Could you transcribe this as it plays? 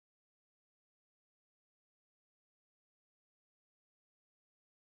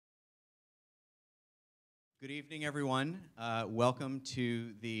Good evening, everyone. Welcome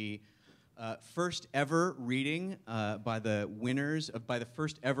to the first ever reading by the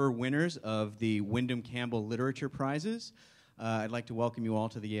first ever winners of the Windham Campbell Literature Prizes. I'd like to welcome you all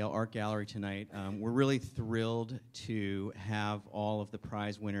to the Yale Art Gallery tonight. We're really thrilled to have all of the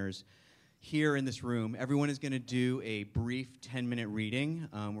prize winners here in this room. Everyone is going to do a brief 10-minute reading.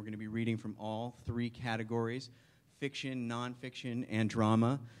 We're going to be reading from all three categories: fiction, nonfiction, and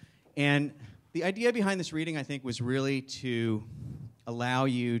drama. And the idea behind this reading, I think, was really to allow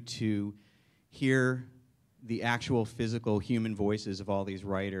you to hear the actual physical human voices of all these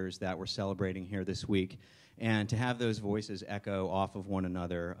writers that we're celebrating here this week, and to have those voices echo off of one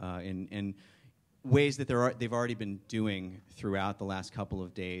another in ways that they've already been doing throughout the last couple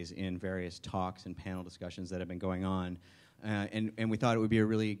of days in various talks and panel discussions that have been going on. And we thought it would be a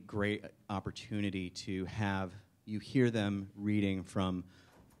really great opportunity to have you hear them reading from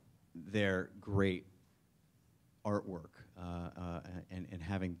their great artwork and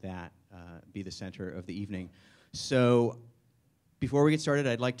having that be the center of the evening. So before we get started,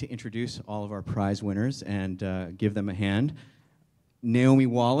 I'd like to introduce all of our prize winners and give them a hand. Naomi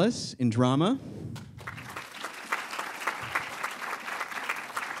Wallace in drama.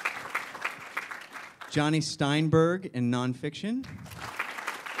 Jonny Steinberg in nonfiction.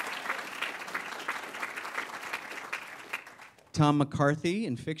 Tom McCarthy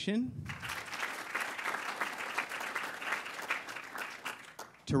in fiction.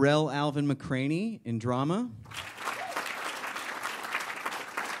 Tarell Alvin McCraney in drama.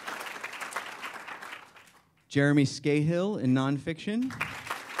 Jeremy Scahill in nonfiction.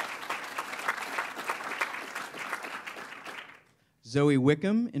 ZoÄ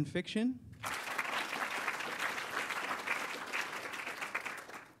Wicomb in fiction.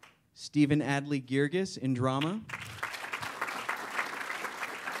 Stephen Adly Guirgis in drama.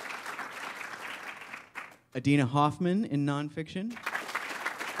 Adina Hoffman in nonfiction.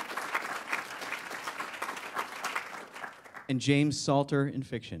 And James Salter in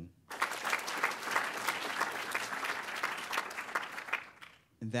fiction.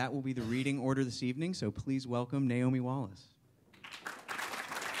 And that will be the reading order this evening, so please welcome Naomi Wallace.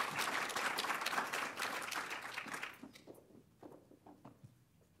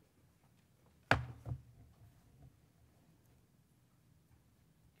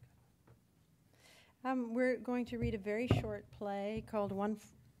 We're going to read a very short play called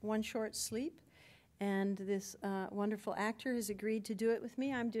One Short Sleep, and this wonderful actor has agreed to do it with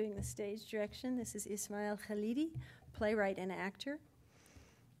me. I'm doing the stage direction. This is Ismail Khalidi, playwright and actor,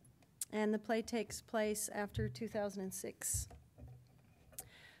 and the play takes place after 2006.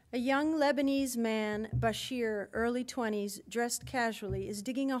 A young Lebanese man, Bashir, early 20s, dressed casually, is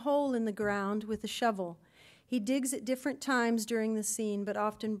digging a hole in the ground with a shovel. He digs at different times during the scene, but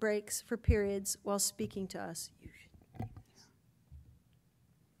often breaks for periods while speaking to us.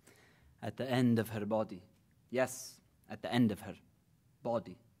 At the end of her body, yes, at the end of her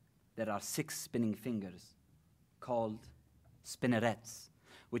body, there are 6 spinning fingers, called spinnerets,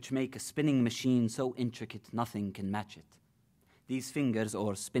 which make a spinning machine so intricate nothing can match it. These fingers,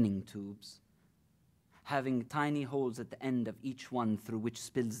 or spinning tubes, having tiny holes at the end of each one through which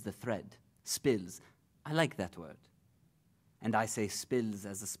spills the thread. Spills. I like that word. And I say spills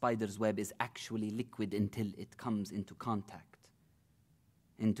as a spider's web is actually liquid until it comes into contact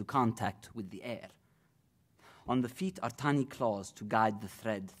with the air. On the feet are tiny claws to guide the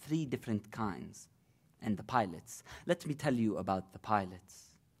thread, 3 different kinds. And the pilots. Let me tell you about the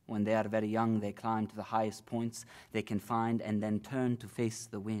pilots. When they are very young, they climb to the highest points they can find and then turn to face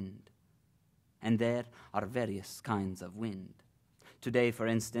the wind. And there are various kinds of wind. Today, for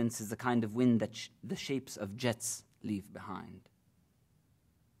instance, is the kind of wind that the shapes of jets leave behind.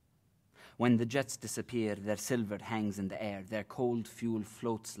 When the jets disappear, their silver hangs in the air. Their cold fuel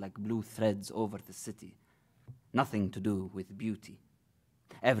floats like blue threads over the city. Nothing to do with beauty.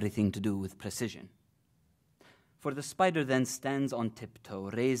 Everything to do with precision. For the spider then stands on tiptoe,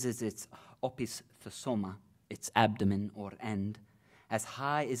 raises its opisthosoma, its abdomen or end, as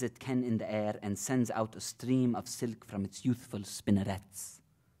high as it can in the air, and sends out a stream of silk from its youthful spinnerets.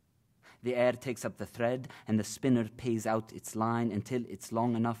 The air takes up the thread, and the spinner pays out its line until it's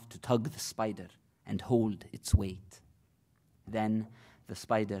long enough to tug the spider and hold its weight. Then the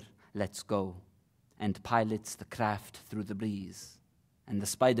spider lets go and pilots the craft through the breeze, and the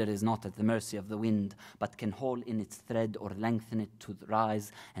spider is not at the mercy of the wind, but can haul in its thread or lengthen it to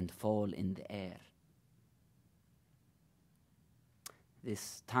rise and fall in the air.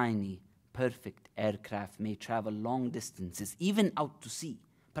 This tiny, perfect aircraft may travel long distances, even out to sea,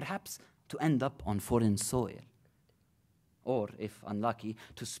 perhaps to end up on foreign soil. Or, if unlucky,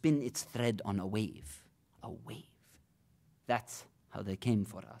 to spin its thread on a wave. a wave. That's how they came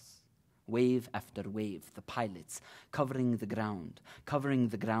for us. Wave after wave, the pilots, covering the ground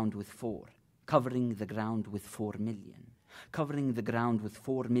with 4, covering the ground with 4 million, covering the ground with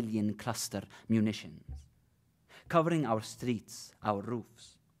 4 million cluster munitions, covering our streets, our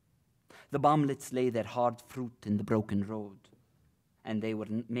roofs. The bomblets lay their hard fruit in the broken road, and they were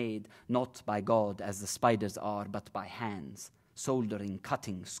made not by God as the spiders are, but by hands, soldering,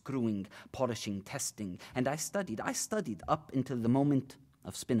 cutting, screwing, polishing, testing. And I studied up until the moment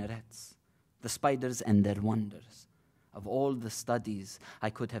of spinnerets, the spiders and their wonders. Of all the studies I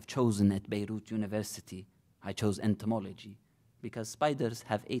could have chosen at Beirut University, I chose entomology, because spiders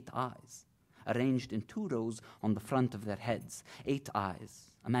have 8 eyes, arranged in 2 rows on the front of their heads. 8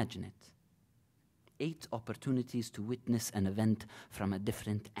 eyes, imagine it. 8 opportunities to witness an event from a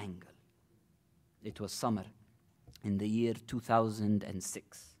different angle. It was summer in the year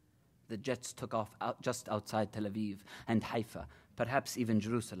 2006. The jets took off just outside Tel Aviv and Haifa, perhaps even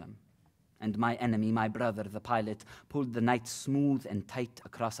Jerusalem. And my enemy, my brother, the pilot, pulled the night smooth and tight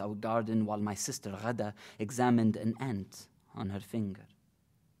across our garden while my sister Ghada examined an ant on her finger.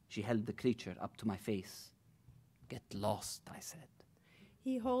 She held the creature up to my face. "Get lost," I said.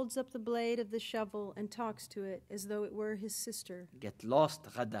 He holds up the blade of the shovel and talks to it as though it were his sister. "Get lost,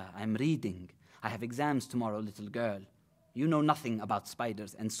 Ghada. I'm reading. I have exams tomorrow, little girl. You know nothing about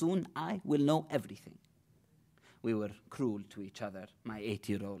spiders, and soon I will know everything." We were cruel to each other, my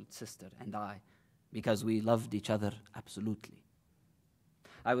 8-year-old sister and I, because we loved each other absolutely.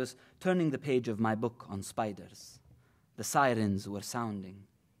 I was turning the page of my book on spiders. The sirens were sounding.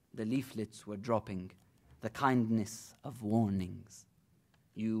 The leaflets were dropping. The kindness of warnings.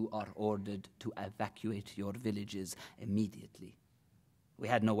 You are ordered to evacuate your villages immediately. We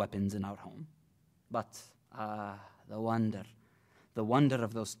had no weapons in our home. But, the wonder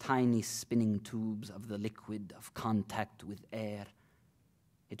of those tiny spinning tubes of the liquid of contact with air.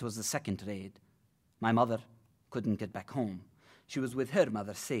 It was the second raid. My mother couldn't get back home. She was with her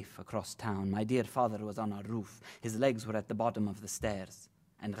mother safe across town. My dear father was on our roof. His legs were at the bottom of the stairs.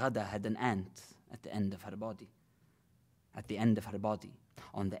 And Ghada had an ant at the end of her body. At the end of her body,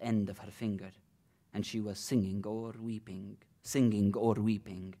 on the end of her finger. And she was singing or weeping.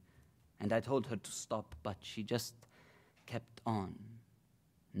 And I told her to stop, but she just kept on.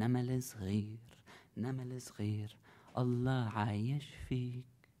 "Namal صغير, Allah عايش فيك.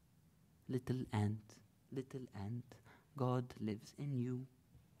 Little ant, God lives in you.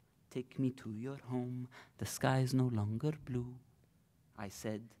 Take me to your home, the sky's no longer blue." I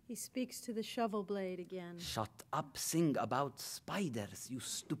said. He speaks to the shovel blade again. "Shut up, sing about spiders, you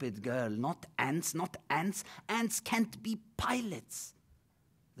stupid girl. Not ants. Ants can't be pilots."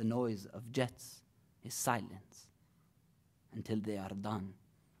 The noise of jets is silence until they are done.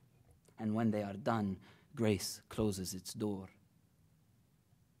 And when they are done, grace closes its door.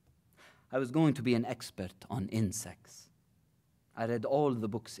 I was going to be an expert on insects. I read all the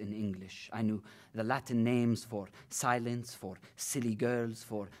books in English. I knew the Latin names for silence, for silly girls,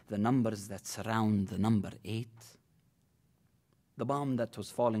 for the numbers that surround the number 8. The bomb that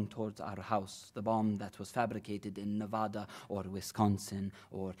was falling towards our house, the bomb that was fabricated in Nevada or Wisconsin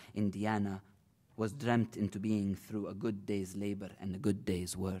or Indiana, was dreamt into being through a good day's labor and a good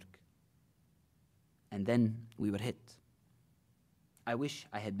day's work. And then we were hit. I wish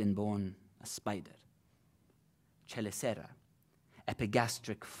I had been born a spider. Chelicera,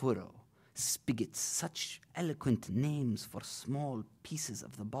 epigastric furrow, spigots, such eloquent names for small pieces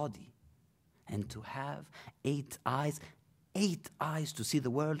of the body. And to have 8 eyes to see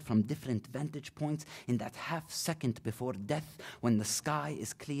the world from different vantage points in that half second before death, when the sky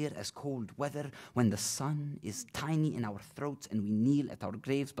is clear as cold weather, when the sun is tiny in our throats and we kneel at our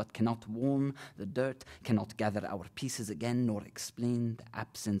graves but cannot warm the dirt, cannot gather our pieces again, nor explain the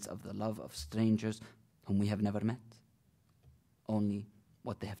absence of the love of strangers whom we have never met, only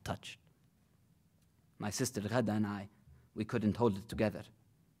what they have touched. My sister Ghada and I, we couldn't hold it together.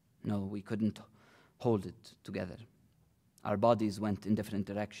 No, we couldn't hold it together. Our bodies went in different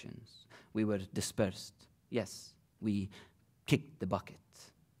directions. We were dispersed. Yes, we kicked the bucket.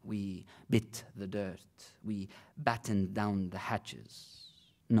 We bit the dirt. We battened down the hatches.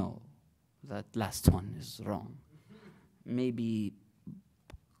 No, that last one is wrong. Maybe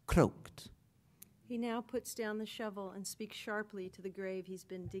croaked. He now puts down the shovel and speaks sharply to the grave he's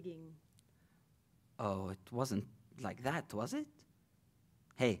been digging. Oh, it wasn't like that, was it?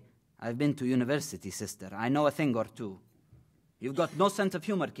 Hey, I've been to university, sister. I know a thing or two. You've got no sense of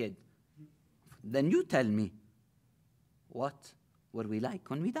humor, kid. Then you tell me, what were we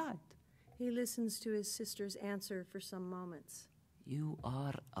like when we died? He listens to his sister's answer for some moments. You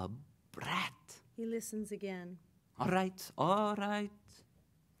are a brat. He listens again. All right, all right.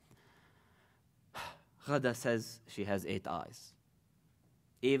 Ghada says she has 8 eyes.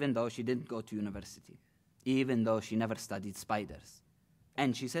 Even though she didn't go to university. Even though she never studied spiders.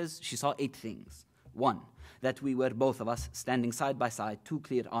 And she says she saw 8 things. 1, that we were both of us standing side by side, 2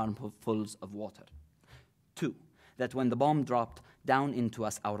 clear armfuls of water. 2, that when the bomb dropped down into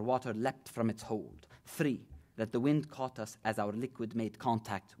us, our water leapt from its hold. 3, that the wind caught us as our liquid made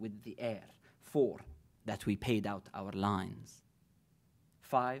contact with the air. 4, that we paid out our lines.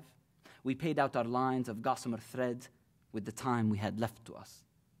 5, we paid out our lines of gossamer thread with the time we had left to us.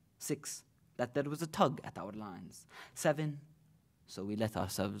 6, that there was a tug at our lines. 7, so we let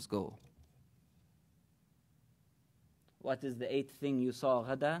ourselves go. What is the 8th thing you saw,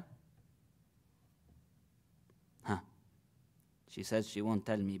 Ghada? She says she won't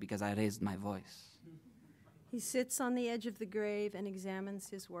tell me because I raised my voice. He sits on the edge of the grave and examines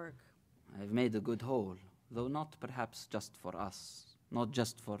his work. I've made a good hole, though not perhaps just for us, not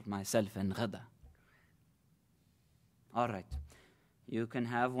just for myself and Ghada. All right, you can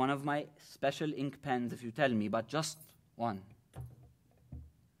have one of my special ink pens if you tell me, but just one.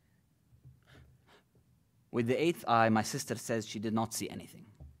 With the 8th eye, my sister says she did not see anything.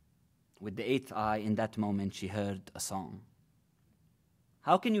 With the 8th eye, in that moment, she heard a song.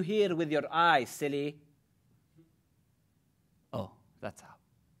 How can you hear with your eyes, silly? Oh, that's how.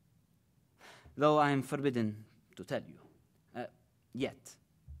 Though I am forbidden to tell you. Yet.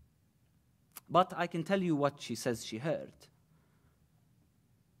 But I can tell you what she says she heard.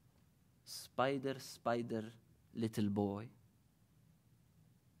 Spider, spider, little boy.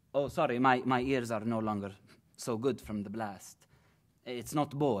 Oh, sorry, my ears are no longer so good from the blast. It's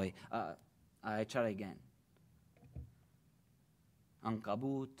not boy. I try again.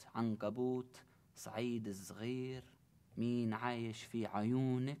 عنكبوت عنكبوت صعيد صغير مين عايش في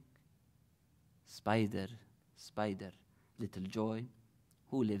عيونك Spider, spider, little joy,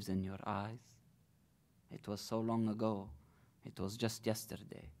 who lives in your eyes? It was so long ago, it was just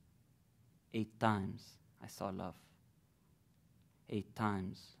yesterday. 8 times I saw love. 8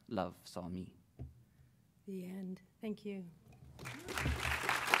 times love saw me. The end. Thank you.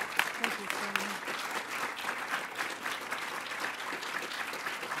 Thank you so much.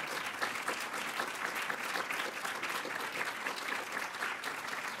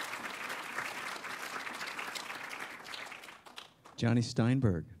 Jonny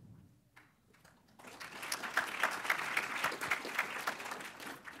Steinberg.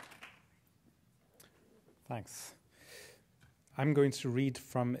 Thanks. I'm going to read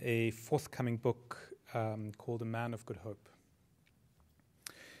from a forthcoming book called A Man of Good Hope.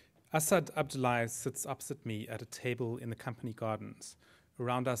 Asad Abdullahi sits opposite me at a table in the company gardens.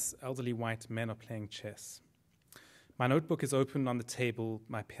 Around us, elderly white men are playing chess. My notebook is open on the table,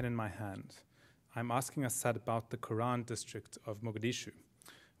 my pen in my hand. I'm asking Asad about the Quran district of Mogadishu,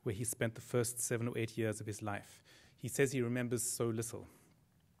 where he spent the first 7 or 8 years of his life. He says he remembers so little.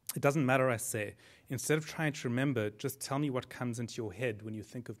 It doesn't matter, I say. Instead of trying to remember, just tell me what comes into your head when you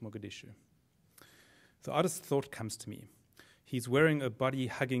think of Mogadishu. The oddest thought comes to me. He's wearing a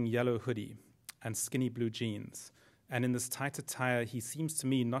body-hugging yellow hoodie and skinny blue jeans, and in this tight attire, he seems to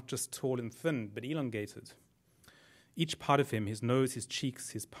me not just tall and thin, but elongated. Each part of him, his nose, his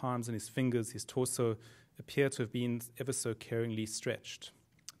cheeks, his palms and his fingers, his torso, appear to have been ever so caringly stretched.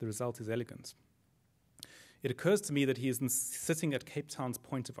 The result is elegant. It occurs to me that he is sitting at Cape Town's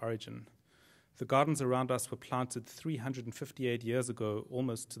point of origin. The gardens around us were planted 358 years ago,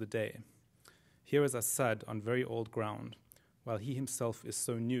 almost to the day. Here is Asad on very old ground, while he himself is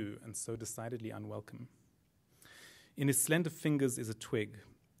so new and so decidedly unwelcome. In his slender fingers is a twig.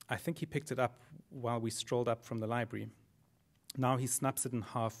 I think he picked it up while we strolled up from the library. Now he snaps it in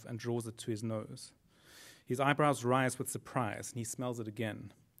half and draws it to his nose. His eyebrows rise with surprise, and he smells it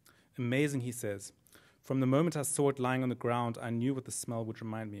again. Amazing, he says. From the moment I saw it lying on the ground, I knew what the smell would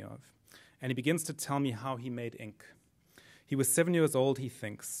remind me of. And he begins to tell me how he made ink. He was 7 years old, he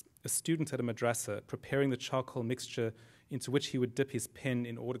thinks, a student at a madrasa, preparing the charcoal mixture into which he would dip his pen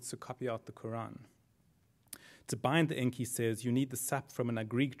in order to copy out the Quran. To bind the ink, he says, you need the sap from an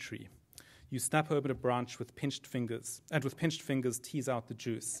agrig tree. You snap open a branch with pinched fingers, and with pinched fingers tease out the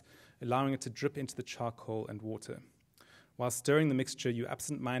juice, allowing it to drip into the charcoal and water. While stirring the mixture, you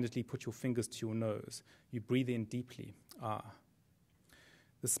absent-mindedly put your fingers to your nose. You breathe in deeply. Ah.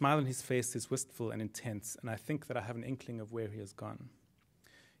 The smile on his face is wistful and intense, and I think that I have an inkling of where he has gone.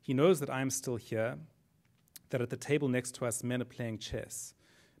 He knows that I am still here, that at the table next to us men are playing chess,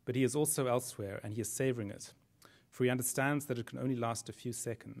 but he is also elsewhere, and he is savoring it, for he understands that it can only last a few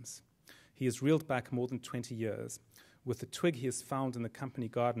seconds. He has reeled back more than 20 years, With the twig he has found in the company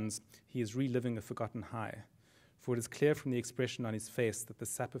gardens, he is reliving a forgotten high, for it is clear from the expression on his face that the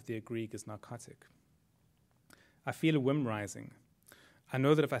sap of the agric is narcotic. I feel a whim rising. I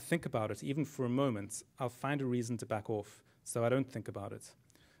know that if I think about it, even for a moment, I'll find a reason to back off, so I don't think about it.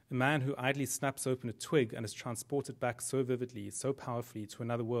 A man who idly snaps open a twig and is transported back so vividly, so powerfully to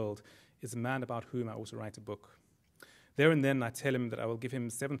another world is a man about whom I ought to write a book. There and then I tell him that I will give him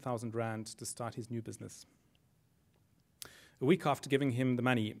 7,000 rand to start his new business. A week after giving him the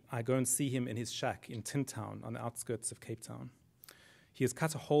money, I go and see him in his shack in Tin Town on the outskirts of Cape Town. He has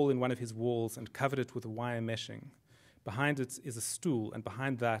cut a hole in one of his walls and covered it with wire meshing. Behind it is a stool, and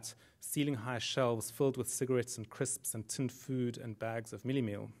behind that, ceiling-high shelves filled with cigarettes and crisps and tinned food and bags of millie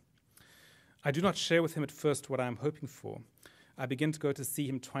meal. I do not share with him at first what I am hoping for. I begin to go to see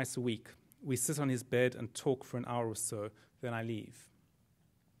him twice a week. We sit on his bed and talk for an hour or so, then I leave.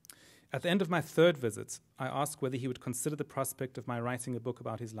 At the end of my third visit, I ask whether he would consider the prospect of my writing a book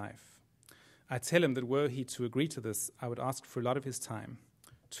about his life. I tell him that were he to agree to this, I would ask for a lot of his time.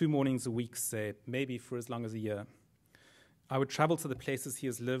 2 mornings a week, say, maybe for as long as a year. I would travel to the places he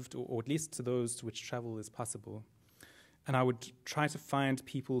has lived, or at least to those to which travel is possible. And I would try to find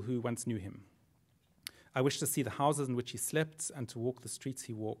people who once knew him. I wish to see the houses in which he slept and to walk the streets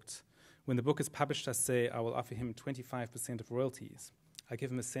he walked. When the book is published, I say I will offer him 25% of royalties. I give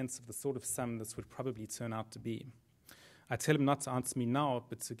him a sense of the sort of sum this would probably turn out to be. I tell him not to answer me now,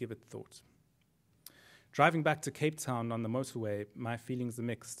 but to give it thought. Driving back to Cape Town on the motorway, my feelings are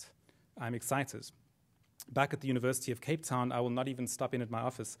mixed. I'm excited. Back at the University of Cape Town, I will not even stop in at my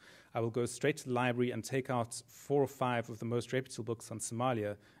office. I will go straight to the library and take out 4 or 5 of the most reputable books on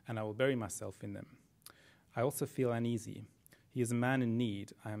Somalia, and I will bury myself in them. I also feel uneasy. He is a man in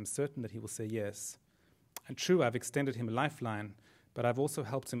need. I am certain that he will say yes. And true, I've extended him a lifeline, but I've also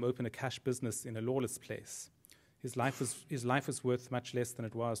helped him open a cash business in a lawless place. His life is worth much less than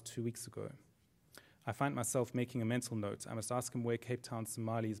it was 2 weeks ago. I find myself making a mental note. I must ask him where Cape Town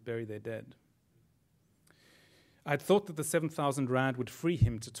Somalis bury their dead. I'd thought that the 7,000 rand would free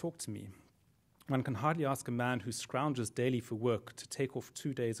him to talk to me. One can hardly ask a man who scrounges daily for work to take off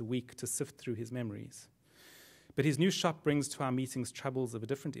 2 days a week to sift through his memories. But his new shop brings to our meetings troubles of a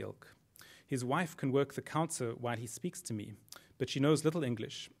different ilk. His wife can work the counter while he speaks to me, but she knows little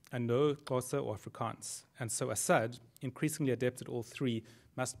English and no Xhosa or Afrikaans, and so Assad, increasingly adept at all 3,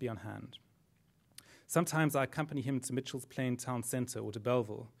 must be on hand. Sometimes I accompany him to Mitchell's Plain town centre or to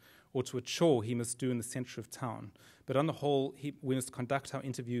Belleville, or to a chore he must do in the centre of town, but on the whole, we must conduct our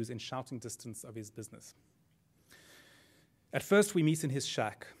interviews in shouting distance of his business. At first, we meet in his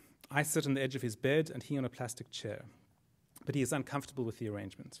shack. I sit on the edge of his bed and he on a plastic chair, but he is uncomfortable with the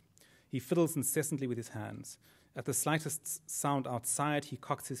arrangement. He fiddles incessantly with his hands. At the slightest sound outside, he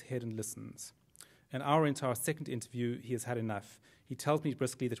cocks his head and listens. An hour into our second interview, he has had enough. He tells me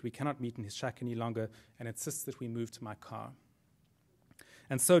briskly that we cannot meet in his shack any longer and insists that we move to my car.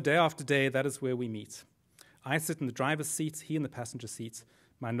 And so day after day, that is where we meet. I sit in the driver's seat, he in the passenger seat,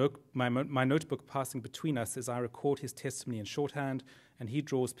 my notebook passing between us as I record his testimony in shorthand, and he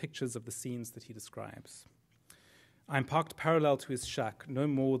draws pictures of the scenes that he describes. I am parked parallel to his shack, no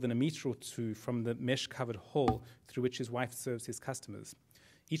more than a metre or 2 from the mesh-covered hall through which his wife serves his customers.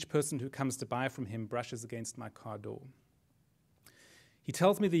 Each person who comes to buy from him brushes against my car door. He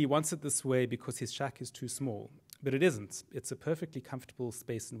tells me that he wants it this way because his shack is too small, but it isn't. It's a perfectly comfortable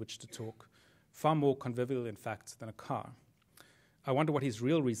space in which to talk, far more convivial, in fact, than a car. I wonder what his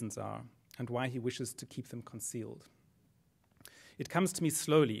real reasons are and why he wishes to keep them concealed. It comes to me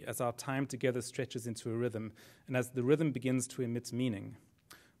slowly as our time together stretches into a rhythm and as the rhythm begins to emit meaning.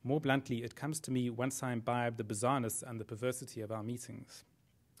 More bluntly, it comes to me once I imbibe the bizarreness and the perversity of our meetings.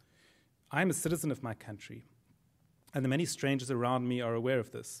 I am a citizen of my country, and the many strangers around me are aware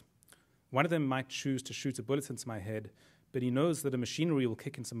of this. One of them might choose to shoot a bullet into my head, but he knows that a machinery will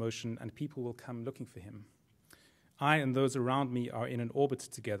kick into motion and people will come looking for him. I and those around me are in an orbit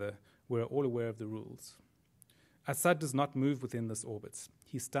together. We're all aware of the rules. Assad does not move within this orbit.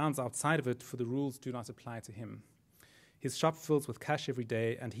 He stands outside of it, for the rules do not apply to him. His shop fills with cash every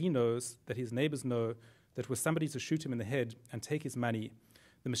day, and he knows that his neighbors know that were somebody to shoot him in the head and take his money,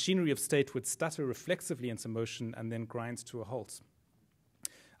 the machinery of state would stutter reflexively into motion and then grind to a halt.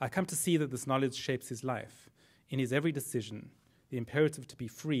 I come to see that this knowledge shapes his life. In his every decision, the imperative to be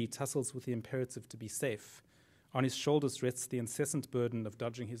free tussles with the imperative to be safe. On his shoulders rests the incessant burden of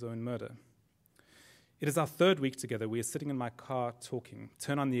dodging his own murder. It is our third week together. We are sitting in my car talking.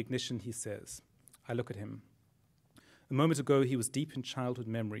 Turn on the ignition, he says. I look at him. A moment ago, he was deep in childhood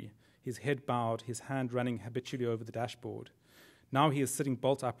memory, his head bowed, his hand running habitually over the dashboard. Now he is sitting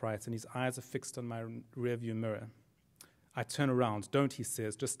bolt upright, and his eyes are fixed on my rearview mirror. I turn around. Don't, he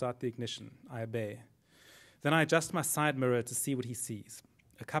says, just start the ignition. I obey. Then I adjust my side mirror to see what he sees.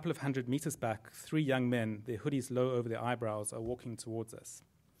 A couple of 100 meters back, 3 young men, their hoodies low over their eyebrows, are walking towards us.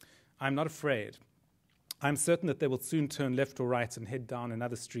 I'm not afraid. I'm certain that they will soon turn left or right and head down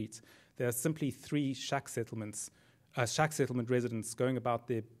another street. There are simply 3 shack settlement residents going about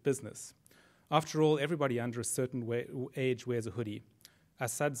their business. After all, everybody under a certain age wears a hoodie.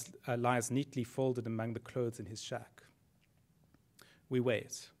 Assad lies neatly folded among the clothes in his shack. We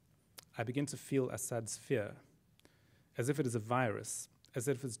wait. I begin to feel Assad's fear, as if it is a virus, as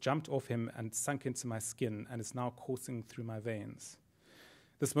if it's jumped off him and sunk into my skin and is now coursing through my veins.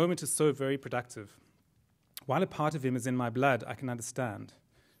 This moment is so very productive. While a part of him is in my blood, I can understand.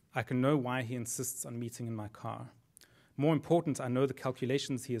 I can know why he insists on meeting in my car. More important, I know the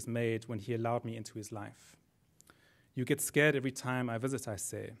calculations he has made when he allowed me into his life. You get scared every time I visit, I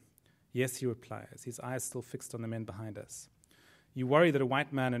say. Yes, he replies, his eyes still fixed on the men behind us. You worry that a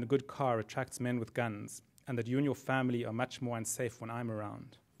white man in a good car attracts men with guns, and that you and your family are much more unsafe when I'm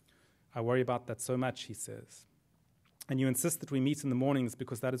around. I worry about that so much, he says. And you insist that we meet in the mornings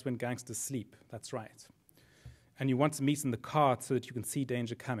because that is when gangsters sleep. That's right. And you want to meet in the car so that you can see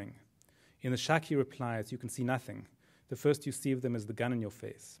danger coming. In the shack, he replies, you can see nothing. The first you see of them is the gun in your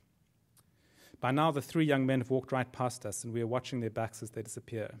face. By now, the 3 young men have walked right past us, and we are watching their backs as they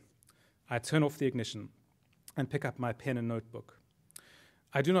disappear. I turn off the ignition and pick up my pen and notebook.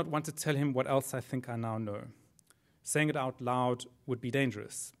 I do not want to tell him what else I think I now know. Saying it out loud would be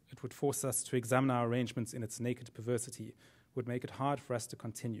dangerous. It would force us to examine our arrangements in its naked perversity, would make it hard for us to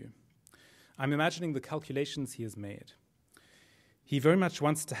continue. I'm imagining the calculations he has made. He very much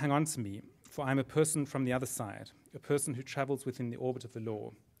wants to hang on to me, for I'm a person from the other side, a person who travels within the orbit of the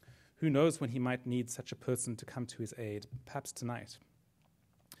law. Who knows when he might need such a person to come to his aid, perhaps tonight.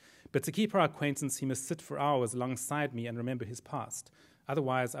 But to keep our acquaintance, he must sit for hours alongside me and remember his past.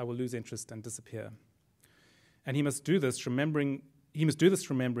 Otherwise, I will lose interest and disappear. And he must do this remembering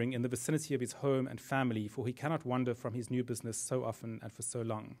in the vicinity of his home and family, for he cannot wander from his new business so often and for so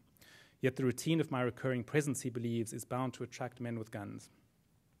long. Yet the routine of my recurring presence, he believes, is bound to attract men with guns.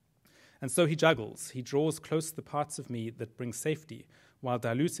 And so he juggles. He draws close the parts of me that bring safety, while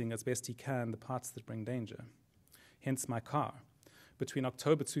diluting as best he can the parts that bring danger. Hence my car. Between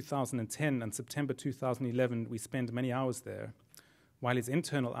October 2010 and September 2011, we spend many hours there. While his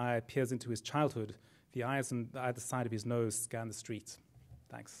internal eye peers into his childhood, the eyes on either side of his nose scan the street.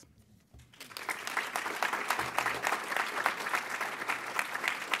 Thanks.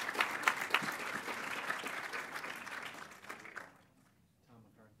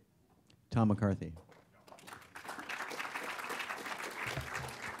 Tom McCarthy.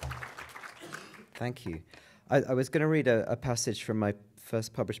 Thank you. I was going to read a passage from my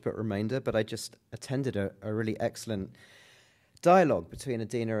first published book, Remainder, but I just attended a really excellent dialogue between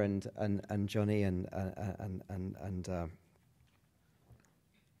Adina and Jonny and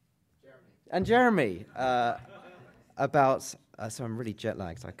Jeremy about. So I'm really jet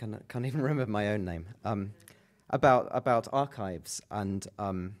lagged. I can't even remember my own name. About archives, and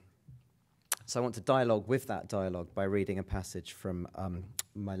so I want to dialogue with that dialogue by reading a passage from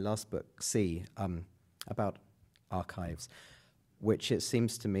my last book, C, about archives, which it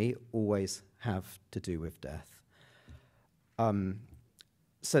seems to me always have to do with death.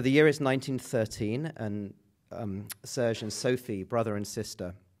 So the year is 1913, and Serge and Sophie, brother and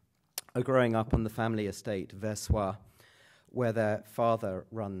sister, are growing up on the family estate, Versoix, where their father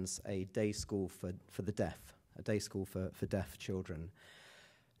runs a day school for the deaf, a day school for deaf children.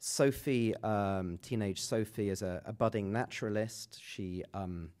 Sophie, teenage Sophie, is a budding naturalist. She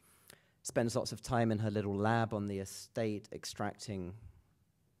spends lots of time in her little lab on the estate extracting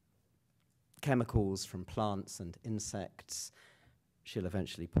chemicals from plants and insects. She'll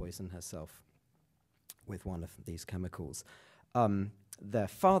eventually poison herself with one of these chemicals. Their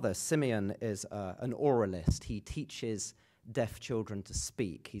father, Simeon, is an oralist. He teaches deaf children to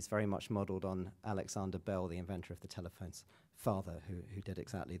speak. He's very much modeled on Alexander Bell, the inventor of the telephone's father, who did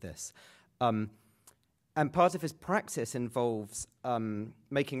exactly this. And part of his practice involves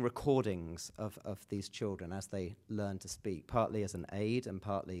making recordings of these children as they learn to speak, partly as an aid and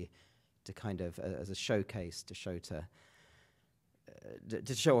partly to kind of as a showcase to show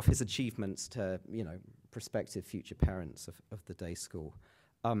off his achievements to, prospective future parents of the day school.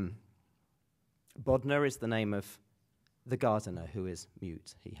 Bodner is the name of the gardener, who is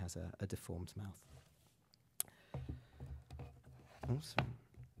mute. He has a deformed mouth. Awesome.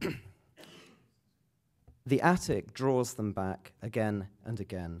 The attic draws them back again and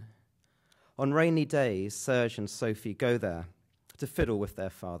again. On rainy days, Serge and Sophie go there to fiddle with their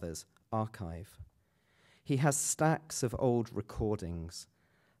father's archive. He has stacks of old recordings,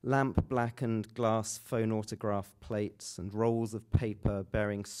 lamp-blackened glass phonautograph plates and rolls of paper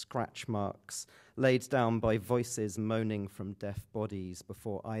bearing scratch marks laid down by voices moaning from deaf bodies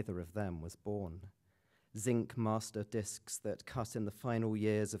before either of them was born. Zinc master discs that, cut in the final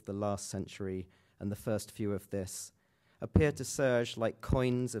years of the last century and the first few of this, appear to surge like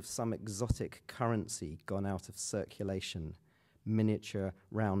coins of some exotic currency gone out of circulation, miniature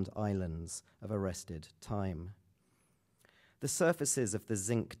round islands of arrested time. The surfaces of the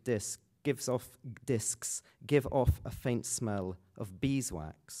zinc discs give off a faint smell of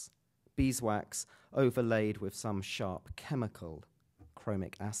beeswax overlaid with some sharp chemical.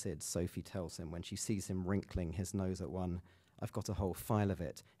 Chromic acid, Sophie tells him when she sees him wrinkling his nose at one. I've got a whole file of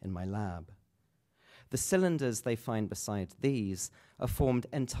it in my lab. The cylinders they find beside these are formed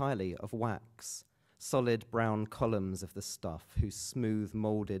entirely of wax, solid brown columns of the stuff whose smooth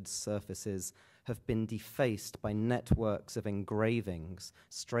moulded surfaces have been defaced by networks of engravings,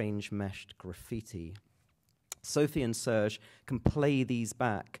 strange meshed graffiti. Sophie and Serge can play these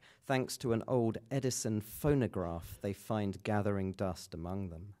back thanks to an old Edison phonograph they find gathering dust among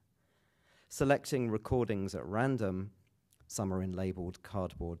them. Selecting recordings at random, some are in labelled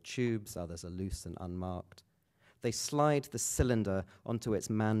cardboard tubes, others are loose and unmarked, they slide the cylinder onto its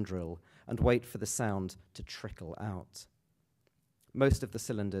mandrel and wait for the sound to trickle out. Most of the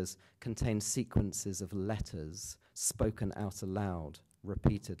cylinders contain sequences of letters spoken out aloud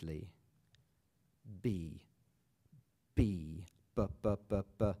repeatedly. B, B, B, B, B,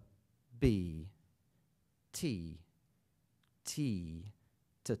 B, B, T, T,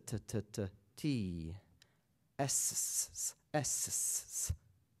 T, T, T, T, T, S, S,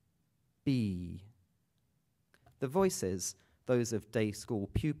 B. The voices, those of day school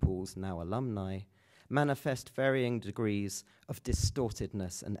pupils, now alumni, manifest varying degrees of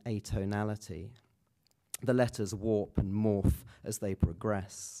distortedness and atonality. The letters warp and morph as they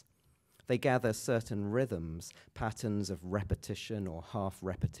progress. They gather certain rhythms, patterns of repetition or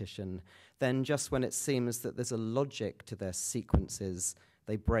half-repetition. Then, just when it seems that there's a logic to their sequences,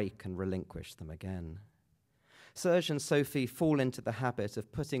 they break and relinquish them again. Serge and Sophie fall into the habit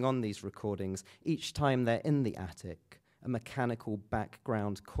of putting on these recordings each time they're in the attic, a mechanical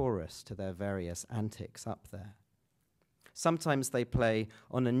background chorus to their various antics up there. Sometimes they play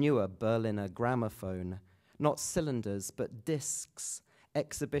on a newer Berliner gramophone, not cylinders but discs,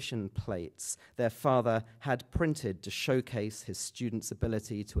 exhibition plates their father had printed to showcase his students'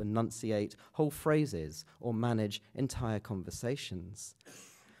 ability to enunciate whole phrases or manage entire conversations.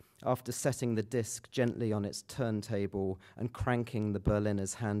 After setting the disc gently on its turntable and cranking the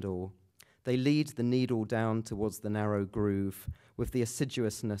Berliner's handle, they lead the needle down towards the narrow groove with the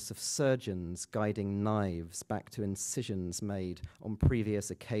assiduousness of surgeons guiding knives back to incisions made on previous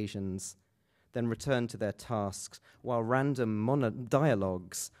occasions, then return to their tasks while random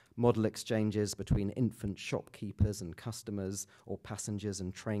dialogues, model exchanges between infant shopkeepers and customers or passengers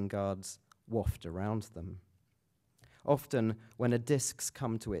and train guards, waft around them. Often, when a disc's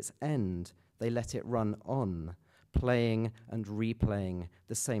come to its end, they let it run on, playing and replaying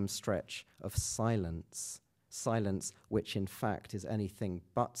the same stretch of silence which in fact is anything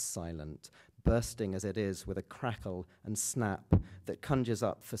but silent, bursting as it is with a crackle and snap that conjures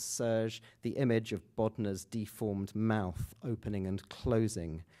up for Serge the image of Bodner's deformed mouth opening and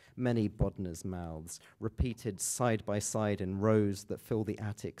closing, many Bodner's mouths, repeated side by side in rows that fill the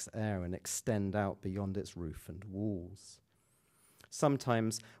attic's air and extend out beyond its roof and walls.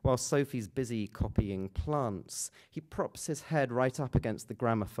 Sometimes, while Sophie's busy copying plants, he props his head right up against the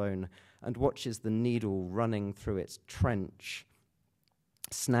gramophone and watches the needle running through its trench,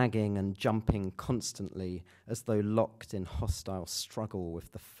 snagging and jumping constantly as though locked in hostile struggle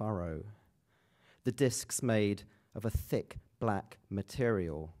with the furrow. The disc's made of a thick black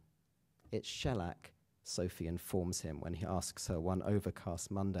material. It's shellac, Sophie informs him when he asks her one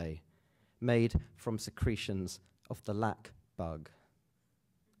overcast Monday, made from secretions of the lac bug.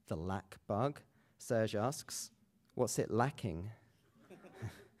 The lac bug? Serge asks. What's it lacking?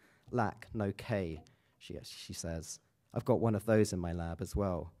 Lac, no K, she says. I've got one of those in my lab as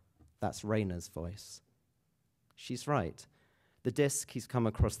well. That's Rayna's voice. She's right. The disc he's come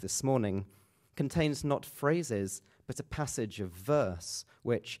across this morning contains not phrases, but a passage of verse,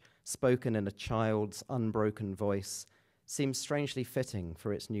 which, spoken in a child's unbroken voice, seems strangely fitting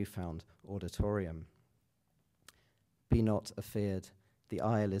for its newfound auditorium. Be not afeard, the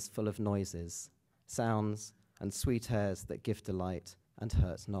isle is full of noises, sounds, and sweet airs that give delight and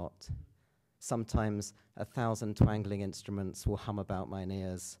hurt not. Sometimes 1,000 twangling instruments will hum about mine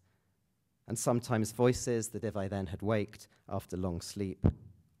ears, and sometimes voices that if I then had waked after long sleep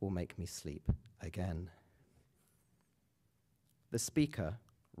will make me sleep again. The speaker,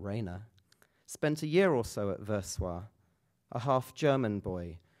 Rainer, spent a year or so at Versoix, a half-German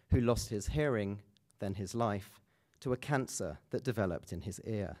boy who lost his hearing, then his life, to a cancer that developed in his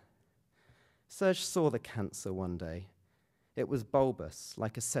ear. Serge saw the cancer one day. It was bulbous,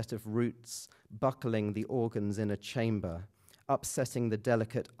 like a set of roots buckling the organ's inner chamber, upsetting the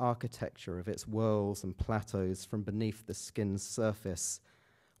delicate architecture of its whorls and plateaus from beneath the skin's surface,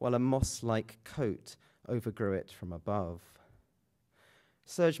 while a moss-like coat overgrew it from above.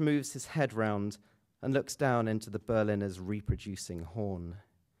 Serge moves his head round and looks down into the Berliner's reproducing horn.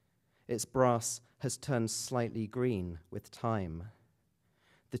 Its brass has turned slightly green with time.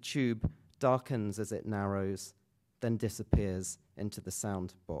 The tube darkens as it narrows, then disappears into the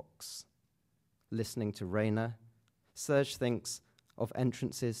sound box. Listening to Rainer, Serge thinks of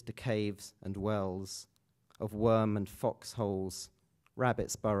entrances to caves and wells, of worm and foxholes,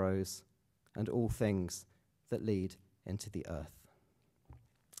 rabbits' burrows, and all things that lead into the earth.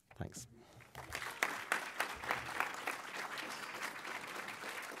 Thanks.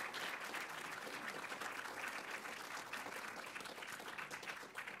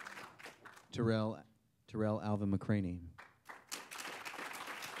 Tarell Alvin McCraney.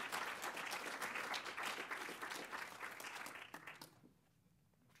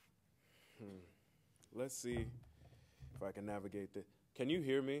 Let's see if I can navigate this. Can you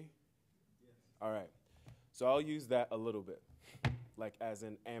hear me? Yes. All right. So I'll use that a little bit, like as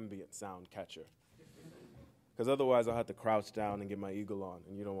an ambient sound catcher. Because otherwise I'll have to crouch down and get my eagle on,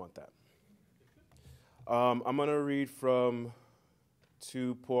 and you don't want that. I'm going to read from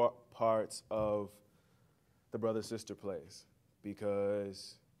two parts of the brother-sister plays,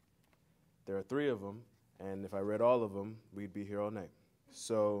 because there are three of them, and if I read all of them, we'd be here all night.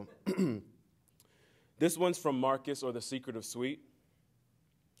 So this one's from Marcus, or The Secret of Sweet,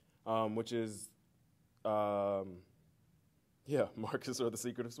 which is, Marcus, or The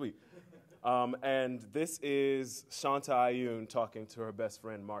Secret of Sweet. And this is Shanta Ayun talking to her best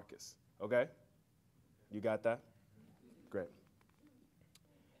friend, Marcus. Okay? You got that? Great.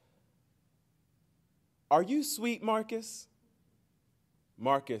 Are you sweet, Marcus?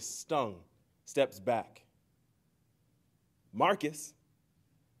 Marcus, stung, steps back. Marcus?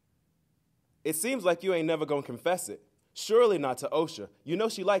 It seems like you ain't never gonna confess it. Surely not to Osha. You know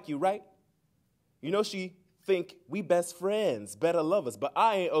she like you, right? You know she think we best friends, better lovers, but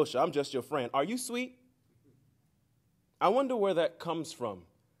I ain't Osha, I'm just your friend. Are you sweet? I wonder where that comes from,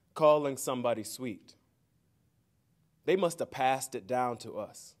 calling somebody sweet. They must have passed it down to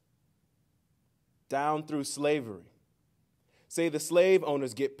us. Down through slavery. Say the slave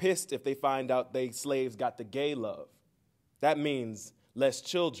owners get pissed if they find out they slaves got the gay love. That means less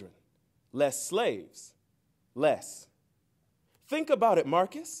children, less slaves, less. Think about it,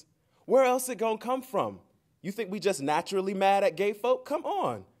 Marcus. Where else it gonna come from? You think we just naturally mad at gay folk? Come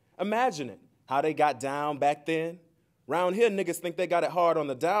on, imagine it. How they got down back then. Round here, niggas think they got it hard on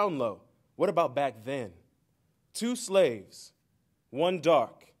the down low. What about back then? 2 slaves, 1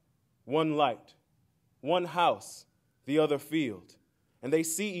 dark, 1 light. 1 house, the other field. And they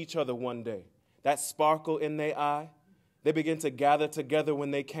see each other one day. That sparkle in their eye. They begin to gather together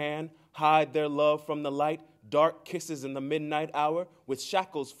when they can, hide their love from the light, dark kisses in the midnight hour, with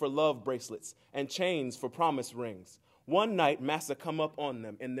shackles for love bracelets and chains for promise rings. One night, massa come up on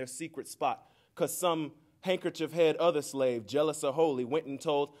them in their secret spot, 'cause some handkerchief-head other slave, jealous or holy, went and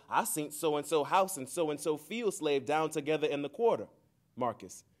told, I seen so-and-so house and so field slave down together in the quarter.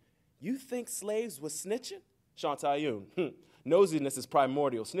 Marcus. You think slaves was snitching? Shantayun. Nosiness is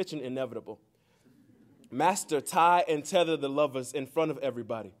primordial, snitching inevitable. Master tie and tether the lovers in front of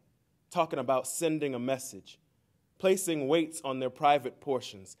everybody, talking about sending a message, placing weights on their private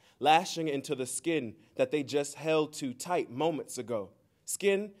portions, lashing into the skin that they just held too tight moments ago.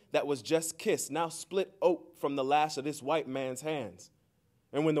 Skin that was just kissed, now split oak from the lash of this white man's hands.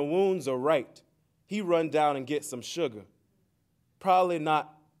 And when the wounds are right, he run down and get some sugar. Probably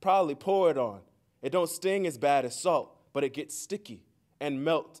pour it on. It don't sting as bad as salt, but it gets sticky and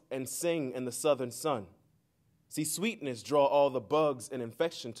melt and sing in the southern sun. See, sweetness draw all the bugs and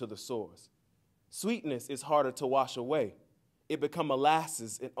infection to the sores. Sweetness is harder to wash away. It become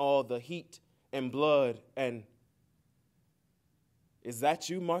molasses in all the heat and blood and... Is that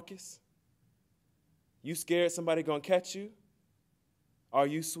you, Marcus? You scared somebody gonna catch you? Are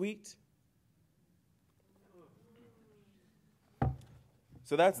you sweet?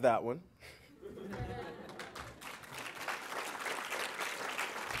 So that's that one.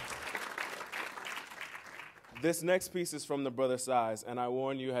 This next piece is from the Brother Size, and I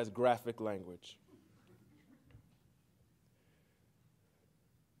warn you, has graphic language.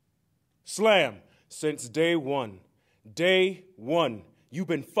 Slam, since day one, Day one, you've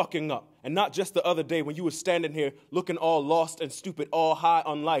been fucking up. And not just the other day when you were standing here looking all lost and stupid, all high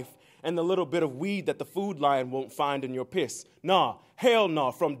on life, and the little bit of weed that the food lion won't find in your piss. Nah, hell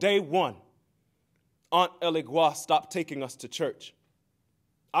nah, from day one. Aunt Eligua stopped taking us to church.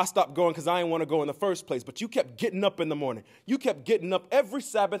 I stopped going because I didn't want to go in the first place, but you kept getting up in the morning. You kept getting up every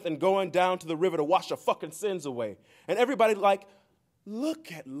Sabbath and going down to the river to wash your fucking sins away. And everybody like, look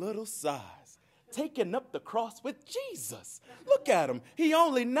at little Size taking up the cross with Jesus. Look at him. He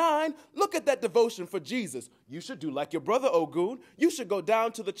only 9. Look at that devotion for Jesus. You should do like your brother, Ogun. You should go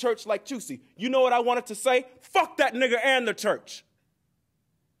down to the church like Chusi. You know what I wanted to say? Fuck that nigga and the church.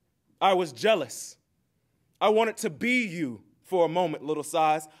 I was jealous. I wanted to be you for a moment, little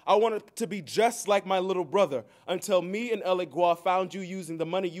Size. I wanted to be just like my little brother until me and Eligua found you using the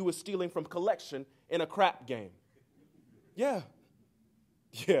money you were stealing from collection in a crap game. Yeah.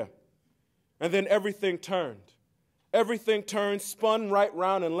 And then everything turned. Everything turned, spun right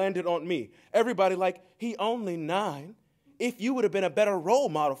round and landed on me. Everybody like, he only 9. If you would have been a better role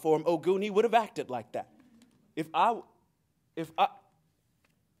model for him, Ogun, he would have acted like that. If I,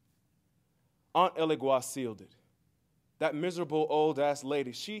 Aunt Eligua sealed it. That miserable old-ass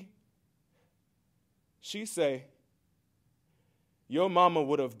lady, she say, your mama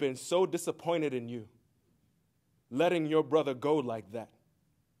would have been so disappointed in you, letting your brother go like that.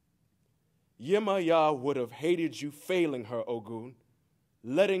 Yemaya would have hated you failing her, Ogun,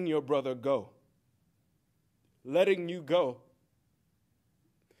 letting your brother go. Letting you go.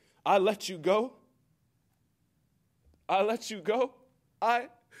 I let you go. I let you go. I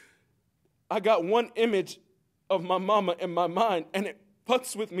got one image of my mama in my mind, and it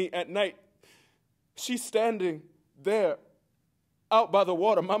fucks with me at night. She's standing there out by the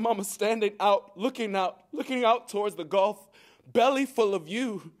water. My mama's standing out, looking out towards the Gulf, belly full of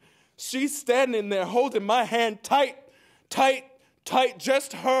you. She's standing there holding my hand tight,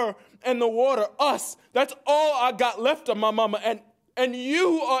 just her and the water, us. That's all I got left of my mama, and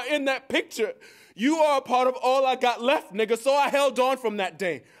you are in that picture. You are a part of all I got left, nigga, so I held on from that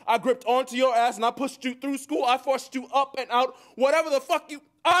day. I gripped onto your ass and I pushed you through school. I forced you up and out, whatever the fuck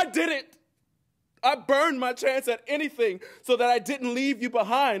I did it. I burned my chance at anything so that I didn't leave you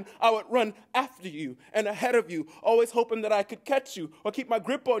behind. I would run after you and ahead of you, always hoping that I could catch you or keep my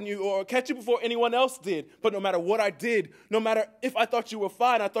grip on you or catch you before anyone else did. But no matter what I did, no matter if I thought you were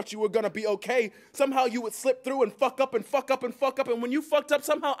fine, I thought you were going to be okay, somehow you would slip through and fuck up and fuck up and fuck up. And when you fucked up,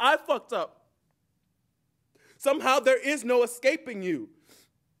 somehow I fucked up. Somehow there is no escaping you.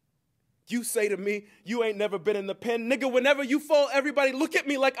 You say to me, you ain't never been in the pen. Nigga, whenever you fall, everybody look at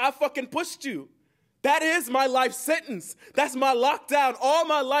me like I fucking pushed you. That is my life sentence. That's my lockdown. All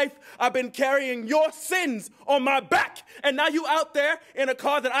my life, I've been carrying your sins on my back. And now you out there in a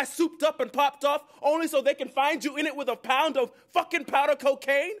car that I souped up and popped off only so they can find you in it with a pound of fucking powder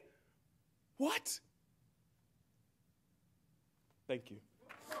cocaine? What? Thank you.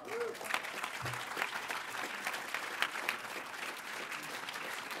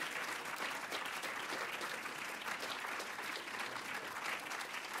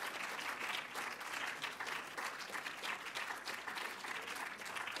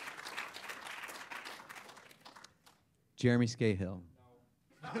 Jeremy Scahill.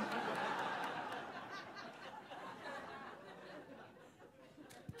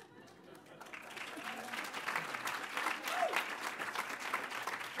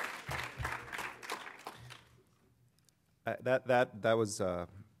 That was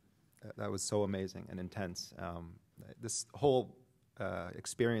so amazing and intense. This whole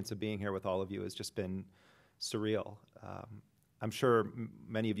experience of being here with all of you has just been surreal. I'm sure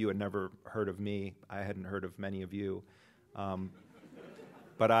many of you had never heard of me. I hadn't heard of many of you.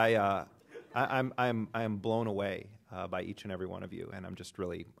 But I'm blown away by each and every one of you, and I'm just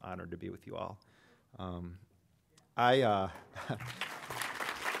really honored to be with you all. I'm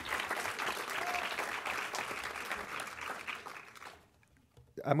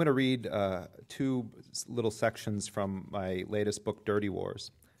going to read 2 little sections from my latest book, Dirty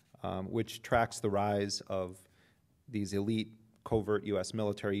Wars, which tracks the rise of these elite covert U.S.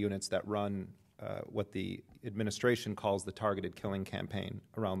 military units that run what the administration calls the targeted killing campaign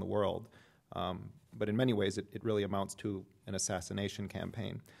around the world. But in many ways, it really amounts to an assassination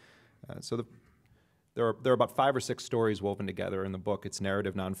campaign. There are about 5 or 6 stories woven together in the book. It's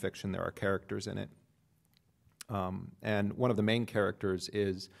narrative nonfiction. There are characters in it. And one of the main characters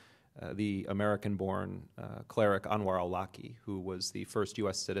is the American-born cleric Anwar al-Awlaki, who was the first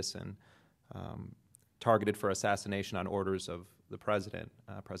U.S. citizen targeted for assassination on orders of the president,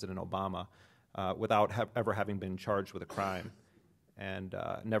 President Obama, without ever having been charged with a crime, and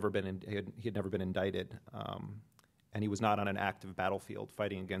he had never been indicted. and he was not on an active battlefield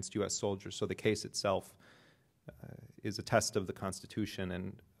fighting against U.S. soldiers. So the case itself is a test of the Constitution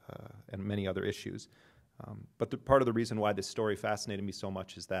and many other issues. But part of the reason why this story fascinated me so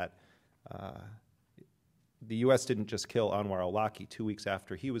much is that the U.S. didn't just kill Anwar al-Awlaki 2 weeks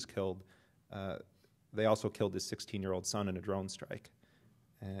after he was killed. They also killed his 16-year-old son in a drone strike.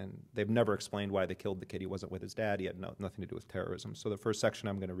 And they've never explained why they killed the kid. He wasn't with his dad. He had nothing to do with terrorism. So the first section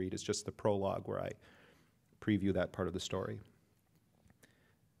I'm going to read is just the prologue where I preview that part of the story.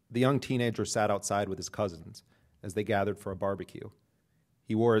 The young teenager sat outside with his cousins as they gathered for a barbecue.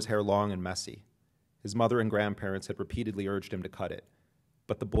 He wore his hair long and messy. His mother and grandparents had repeatedly urged him to cut it,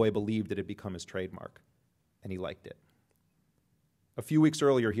 but the boy believed it had become his trademark, and he liked it. A few weeks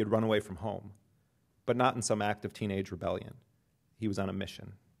earlier, he had run away from home, but not in some act of teenage rebellion. He was on a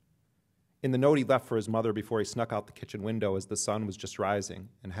mission. In the note he left for his mother before he snuck out the kitchen window as the sun was just rising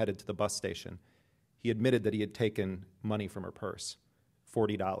and headed to the bus station, he admitted that he had taken money from her purse,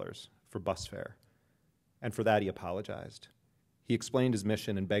 $40 for bus fare, and for that he apologized. He explained his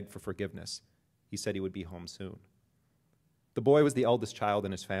mission and begged for forgiveness. He said he would be home soon. The boy was the eldest child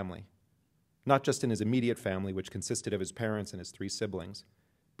in his family, not just in his immediate family, which consisted of his parents and his 3 siblings,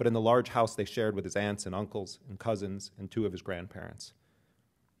 but in the large house they shared with his aunts and uncles and cousins and 2 of his grandparents.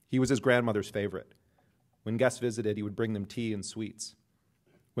 He was his grandmother's favorite. When guests visited, he would bring them tea and sweets.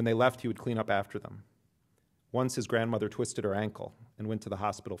 When they left, he would clean up after them. Once his grandmother twisted her ankle and went to the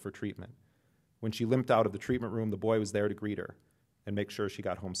hospital for treatment. When she limped out of the treatment room, the boy was there to greet her and make sure she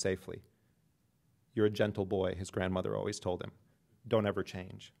got home safely. "You're a gentle boy," his grandmother always told him. "Don't ever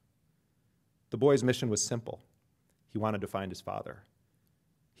change." The boy's mission was simple. He wanted to find his father.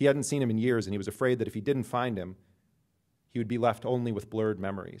 He hadn't seen him in years, and he was afraid that if he didn't find him, he would be left only with blurred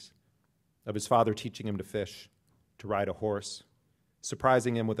memories of his father teaching him to fish, to ride a horse,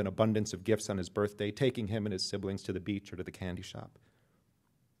 surprising him with an abundance of gifts on his birthday, taking him and his siblings to the beach or to the candy shop.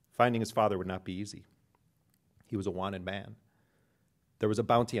 Finding his father would not be easy. He was a wanted man. There was a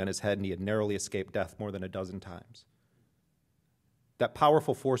bounty on his head, and he had narrowly escaped death more than a dozen times. That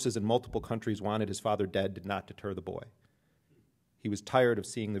powerful forces in multiple countries wanted his father dead did not deter the boy. He was tired of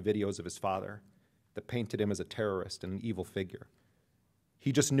seeing the videos of his father that painted him as a terrorist and an evil figure.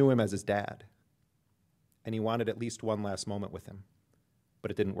 He just knew him as his dad, and he wanted at least one last moment with him,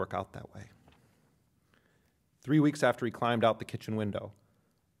 but it didn't work out that way. 3 weeks after he climbed out the kitchen window,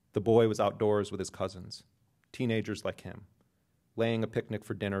 the boy was outdoors with his cousins, teenagers like him, laying a picnic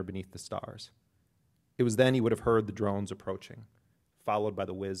for dinner beneath the stars. It was then he would have heard the drones approaching, followed by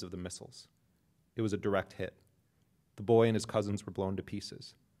the whiz of the missiles. It was a direct hit. The boy and his cousins were blown to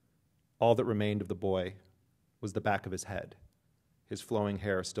pieces. All that remained of the boy was the back of his head, his flowing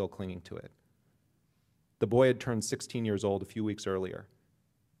hair still clinging to it. The boy had turned 16 years old a few weeks earlier,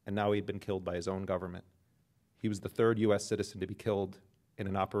 and now he had been killed by his own government. He was the 3rd U.S. citizen to be killed in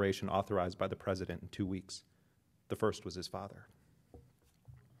an operation authorized by the president in 2 weeks. The first was his father.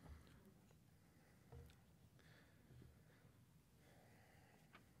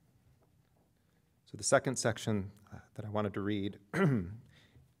 So the second section that I wanted to read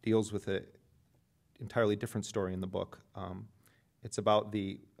deals with an entirely different story in the book. It's about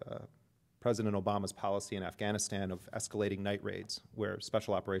the President Obama's policy in Afghanistan of escalating night raids, where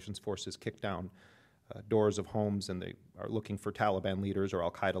special operations forces kick down doors of homes and they are looking for Taliban leaders or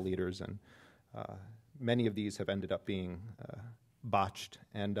al-Qaeda leaders, and many of these have ended up being botched.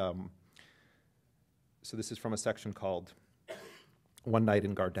 And so this is from a section called One Night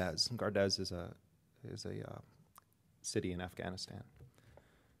in Gardez. Gardez is a city in Afghanistan.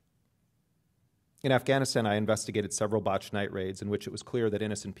 In Afghanistan, I investigated several botched night raids in which it was clear that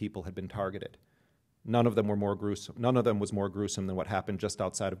innocent people had been targeted. None of them was more gruesome than what happened just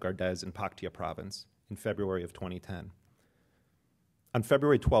outside of Gardez in Paktia province in February of 2010. On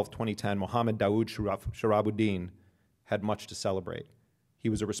February 12, 2010, Mohammed Dawood Sharabuddin had much to celebrate. He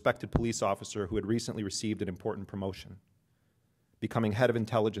was a respected police officer who had recently received an important promotion, becoming head of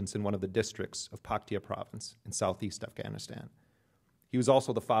intelligence in one of the districts of Paktia province in southeast Afghanistan. He was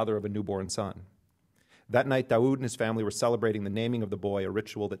also the father of a newborn son. That night, Dawood and his family were celebrating the naming of the boy, a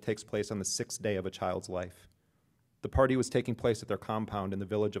ritual that takes place on the 6th day of a child's life. The party was taking place at their compound in the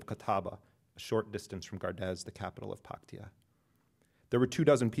village of Kataba, a short distance from Gardez, the capital of Paktia. There were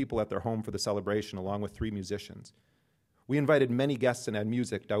 24 people at their home for the celebration, along with 3 musicians. We invited many guests and had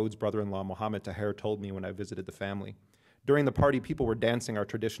music, Dawood's brother-in-law, Mohammed Taher, told me when I visited the family. During the party, people were dancing our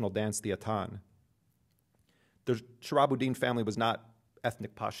traditional dance, the Atan. The Sharabuddin family was not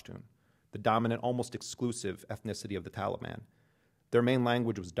ethnic Pashtun, the dominant, almost exclusive ethnicity of the Taliban. Their main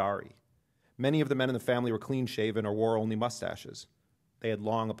language was Dari. Many of the men in the family were clean-shaven or wore only mustaches. They had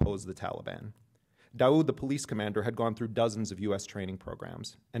long opposed the Taliban. Daoud, the police commander, had gone through dozens of U.S. training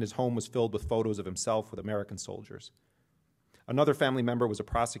programs, and his home was filled with photos of himself with American soldiers. Another family member was a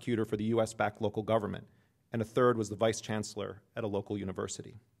prosecutor for the U.S.-backed local government, and a third was the vice chancellor at a local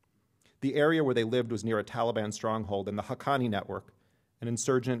university. The area where they lived was near a Taliban stronghold, and the Haqqani Network, an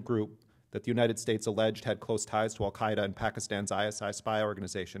insurgent group that the United States alleged had close ties to al-Qaeda and Pakistan's ISI spy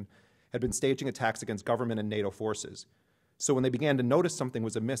organization, had been staging attacks against government and NATO forces. So when they began to notice something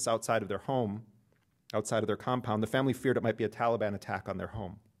was amiss outside of their home, outside of their compound, the family feared it might be a Taliban attack on their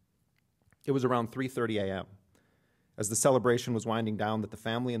home. It was around 3:30 a.m. As the celebration was winding down that the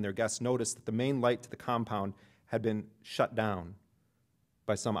family and their guests noticed that the main light to the compound had been shut down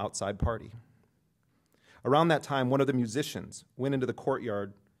by some outside party. Around that time, one of the musicians went into the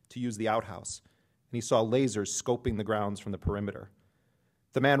courtyard to use the outhouse, and he saw lasers scoping the grounds from the perimeter.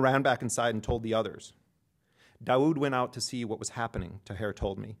 The man ran back inside and told the others. Daoud went out to see what was happening, Taher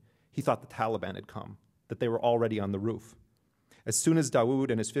told me. He thought the Taliban had come, that they were already on the roof. As soon as Daoud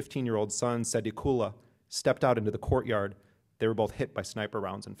and his 15-year-old son, Sadiqullah, stepped out into the courtyard, they were both hit by sniper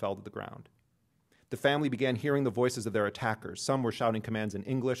rounds and fell to the ground. The family began hearing the voices of their attackers. Some were shouting commands in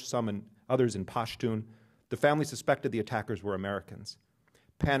English, some and others in Pashtun. The family suspected the attackers were Americans.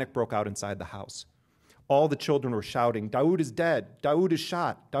 Panic broke out inside the house. All the children were shouting, "Daoud is dead! Daoud is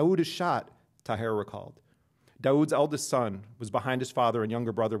shot! Daoud is shot!" Taher recalled. Daoud's eldest son was behind his father and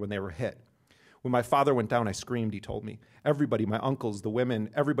younger brother when they were hit. When my father went down, I screamed, he told me. Everybody, my uncles, the women,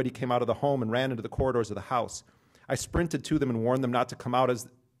 everybody came out of the home and ran into the corridors of the house. I sprinted to them and warned them not to come out as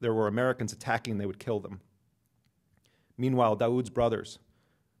there were Americans attacking, they would kill them. Meanwhile, Daoud's brothers,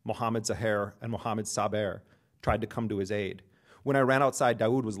 Mohammed Zaher and Mohammed Saber, tried to come to his aid. When I ran outside,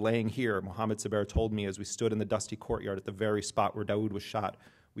 Daoud was laying here, Mohammed Saber told me as we stood in the dusty courtyard at the very spot where Daoud was shot.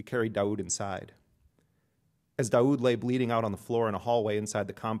 We carried Daoud inside. As Daoud lay bleeding out on the floor in a hallway inside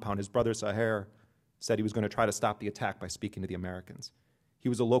the compound, his brother Zaher said he was going to try to stop the attack by speaking to the Americans. He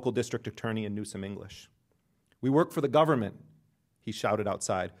was a local district attorney and knew some English. "We work for the government," he shouted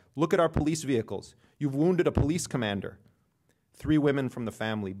outside. "Look at our police vehicles. You've wounded a police commander." 3 women from the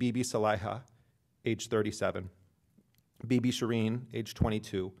family, Bibi Saliha, age 37, Bibi Shireen, age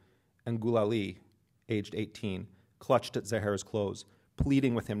 22, and Gulali, aged 18, clutched at Zaher's clothes,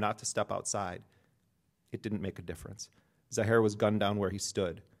 pleading with him not to step outside. It didn't make a difference. Zaher was gunned down where he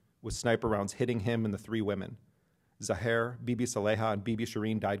stood, with sniper rounds hitting him and the 3 women. Zaher, Bibi Saleha, and Bibi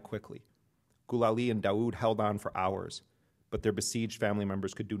Shireen died quickly. Gulali and Daoud held on for hours, but their besieged family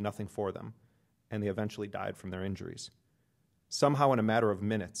members could do nothing for them, and they eventually died from their injuries. Somehow, in a matter of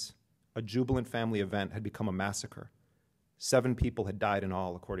minutes, a jubilant family event had become a massacre. 7 people had died in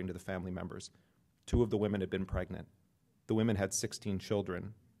all, according to the family members. 2 of the women had been pregnant. The women had 16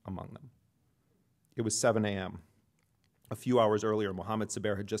 children among them. It was 7 a.m. A few hours earlier, Mohammed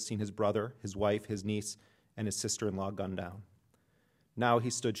Saber had just seen his brother, his wife, his niece, and his sister-in-law gunned down. Now he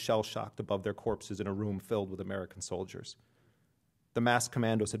stood shell-shocked above their corpses in a room filled with American soldiers. The masked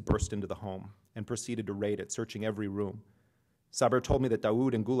commandos had burst into the home and proceeded to raid it, searching every room. Saber told me that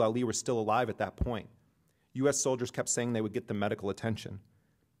Daoud and Gulali were still alive at that point. U.S. soldiers kept saying they would get them medical attention.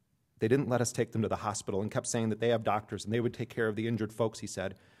 They didn't let us take them to the hospital and kept saying that they have doctors and they would take care of the injured folks, he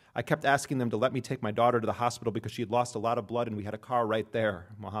said. I kept asking them to let me take my daughter to the hospital because she had lost a lot of blood and we had a car right there,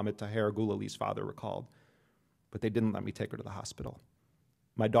 Mohammed Taher, Gulali's father, recalled. But they didn't let me take her to the hospital.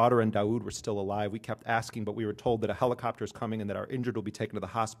 My daughter and Daoud were still alive. We kept asking, but we were told that a helicopter is coming and that our injured will be taken to the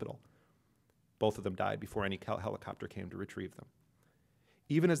hospital. Both of them died before any helicopter came to retrieve them.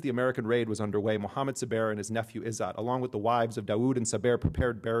 Even as the American raid was underway, Mohammed Saber and his nephew Izzat, along with the wives of Daoud and Saber,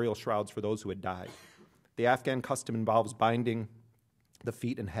 prepared burial shrouds for those who had died. The Afghan custom involves binding the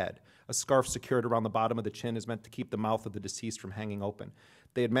feet and head. A scarf secured around the bottom of the chin is meant to keep the mouth of the deceased from hanging open.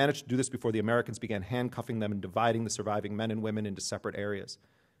 They had managed to do this before the Americans began handcuffing them and dividing the surviving men and women into separate areas.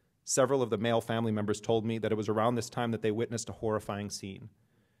 Several of the male family members told me that it was around this time that they witnessed a horrifying scene.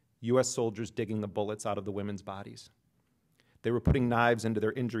 U.S. soldiers digging the bullets out of the women's bodies. They were putting knives into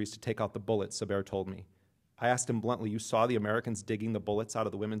their injuries to take out the bullets, Saber told me. I asked him bluntly, "You saw the Americans digging the bullets out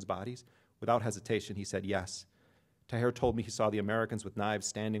of the women's bodies?" Without hesitation, he said yes. Taher told me he saw the Americans with knives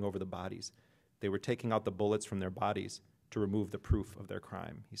standing over the bodies. They were taking out the bullets from their bodies to remove the proof of their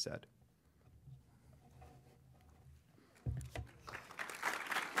crime, he said.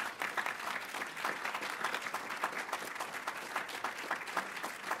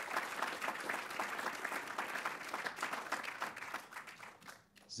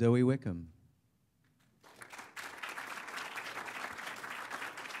 ZoÄ Wicomb.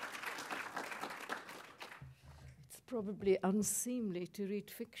 Probably unseemly to read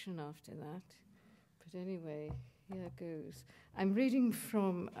fiction after that. But anyway, here goes. I'm reading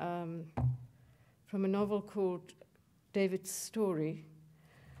from from a novel called David's Story,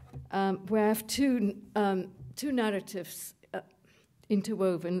 where I have two narratives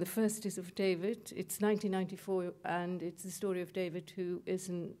interwoven. The first is of David. It's 1994, and it's the story of David, who is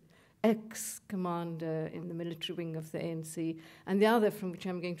an ex-commander in the military wing of the ANC. And the other, from which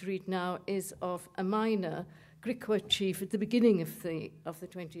I'm going to read now, is of a minor Griqua chief at the beginning of the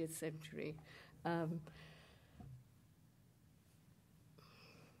 20th century.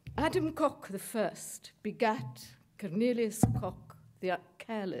 Adam Cock I begat Cornelius Cock the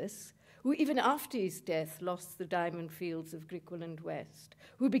Careless, who even after his death lost the diamond fields of Griqualand West,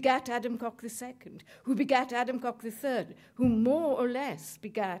 who begat Adam Cock II, who begat Adam Cock III, who more or less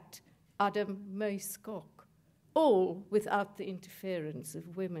begat Adam Mace Cock, all without the interference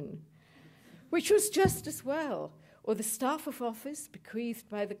of women, which was just as well, or the staff of office bequeathed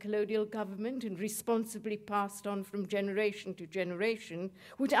by the colonial government and responsibly passed on from generation to generation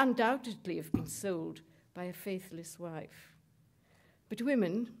would undoubtedly have been sold by a faithless wife. But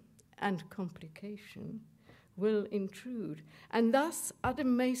women, and complication, will intrude. And thus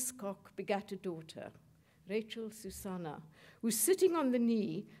Adam Macecock begat a daughter, Rachel Susanna, who, sitting on the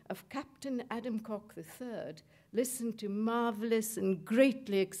knee of Captain Adam Cock III, listened to marvelous and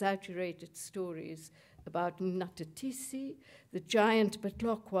greatly exaggerated stories about Natatisi, the giant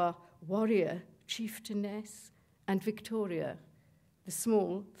Batlokwa warrior chieftainess, and Victoria, the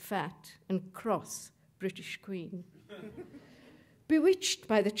small, fat, and cross British queen. Bewitched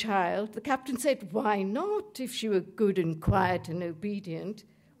by the child, the captain said, why not, if she were good and quiet and obedient?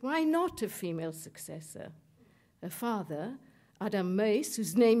 Why not a female successor? Her father, Adam Mace,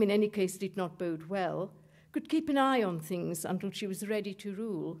 whose name in any case did not bode well, could keep an eye on things until she was ready to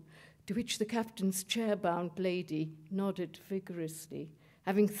rule, to which the captain's chair-bound lady nodded vigorously.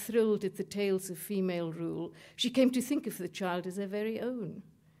 Having thrilled at the tales of female rule, she came to think of the child as her very own.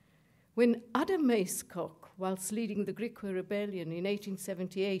 When Adam Macecock, whilst leading the Griqua Rebellion in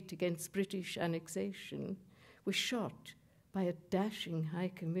 1878 against British annexation, was shot by a dashing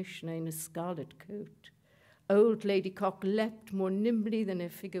High Commissioner in a scarlet coat, old Lady Cock leapt more nimbly than her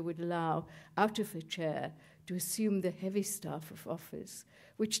figure would allow out of her chair to assume the heavy staff of office,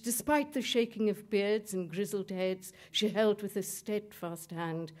 which, despite the shaking of beards and grizzled heads, she held with a steadfast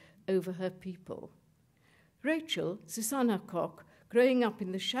hand over her people. Rachel, Susanna Cock, growing up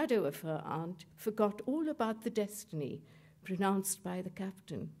in the shadow of her aunt, forgot all about the destiny pronounced by the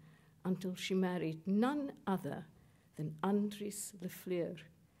captain until she married none other than Andries Lefleur,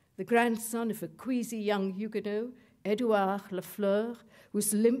 the grandson of a queasy young Huguenot, Edouard Lafleur,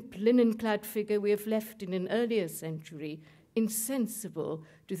 whose limp, linen-clad figure we have left in an earlier century, insensible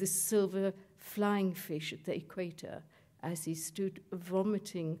to the silver flying fish at the equator as he stood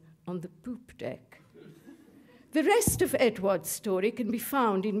vomiting on the poop deck. The rest of Edward's story can be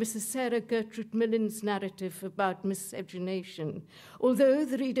found in Mrs. Sarah Gertrude Millen's narrative about miscegenation, although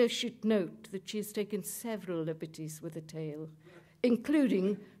the reader should note that she has taken several liberties with the tale,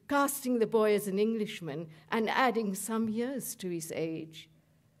 including casting the boy as an Englishman and adding some years to his age.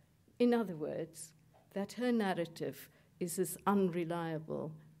 In other words, that her narrative is as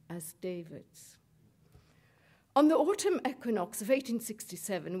unreliable as David's. On the autumn equinox of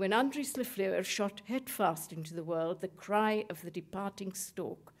 1867, when Andries Lefleur shot headfast into the world, the cry of the departing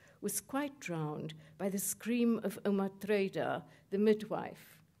stork was quite drowned by the scream of Omatreda, the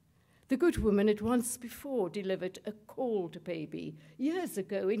midwife. The good woman had once before delivered a called baby, years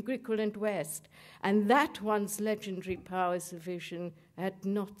ago in Griqualand West, and that one's legendary powers of vision had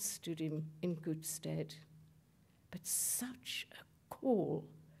not stood him in good stead. But such a call!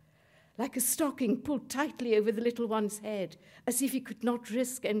 Like a stocking pulled tightly over the little one's head, as if he could not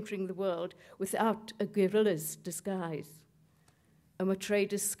risk entering the world without a guerrilla's disguise.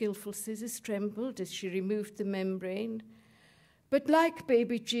 Omatreda's skillful scissors trembled as she removed the membrane, but like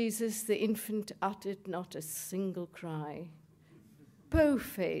baby Jesus, the infant uttered not a single cry.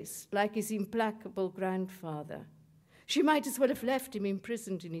 Po-faced, like his implacable grandfather, she might as well have left him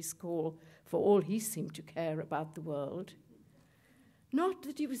imprisoned in his call, for all he seemed to care about the world. Not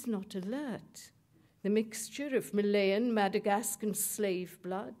that he was not alert. The mixture of Malayan, Madagascan slave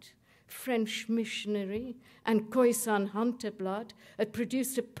blood, French missionary, and Khoisan hunter blood had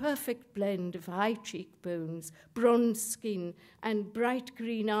produced a perfect blend of high cheekbones, bronze skin, and bright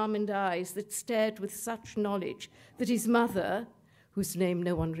green almond eyes that stared with such knowledge that his mother, whose name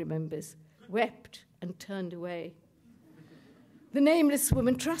no one remembers, wept and turned away. The nameless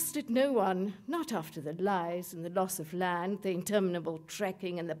woman trusted no one, not after the lies and the loss of land, the interminable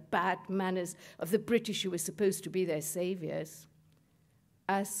trekking, and the bad manners of the British who were supposed to be their saviours.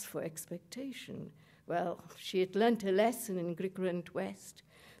 As for expectation, well, she had learnt her lesson in Griqualand West.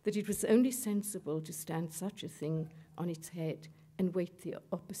 that it was only sensible to stand such a thing on its head and wait the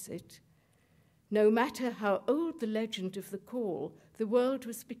opposite. No matter how old the legend of the call, the world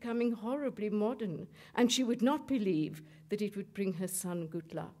was becoming horribly modern, and she would not believe that it would bring her son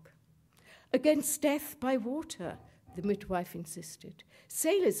good luck. Against death by water, the midwife insisted.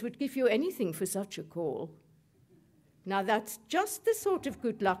 Sailors would give you anything for such a call. Now that's just the sort of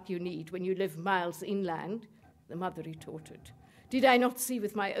good luck you need when you live miles inland, the mother retorted. Did I not see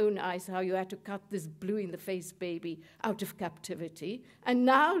with my own eyes how you had to cut this blue-in-the-face baby out of captivity? And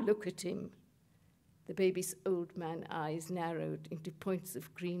now look at him. The baby's old man eyes narrowed into points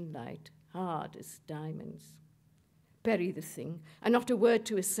of green light, hard as diamonds. Bury the thing, and not a word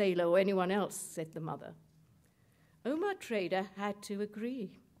to a sailor or anyone else, said the mother. Omar Trader had to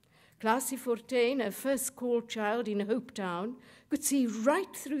agree. Classie Fortain, her first call child in Hope Town, could see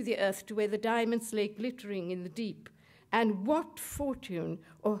right through the earth to where the diamonds lay glittering in the deep. And what fortune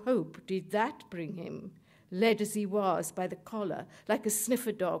or hope did that bring him, led as he was by the collar, like a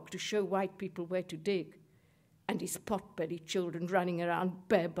sniffer dog to show white people where to dig, and his pot-bellied children running around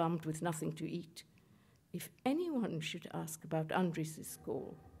bare-bummed with nothing to eat. If anyone should ask about Andries'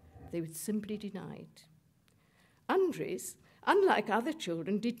 call, they would simply deny it. Andries, unlike other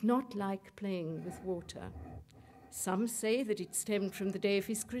children, did not like playing with water. Some say that it stemmed from the day of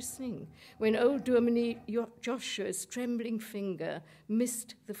his christening, when old Dominie Joshua's trembling finger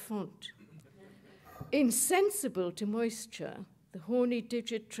missed the font. Insensible to moisture, the horny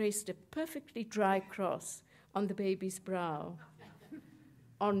digit traced a perfectly dry cross on the baby's brow.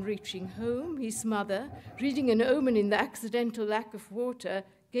 On reaching home, his mother, reading an omen in the accidental lack of water,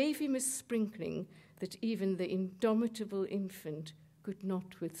 gave him a sprinkling that even the indomitable infant could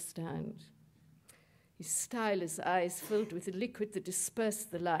not withstand. His stylus eyes filled with a liquid that dispersed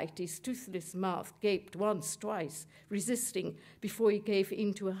the light, his toothless mouth gaped once, twice, resisting before he gave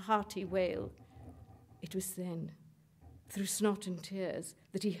in to a hearty wail. It was then, through snot and tears,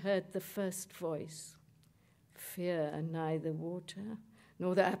 that he heard the first voice. Fear neither water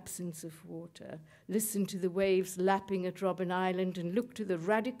nor the absence of water. Listen to the waves lapping at Robben Island and look to the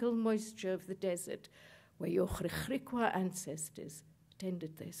radical moisture of the desert where your Griquois ancestors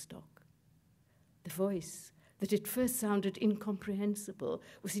tended their stock. The voice that at first sounded incomprehensible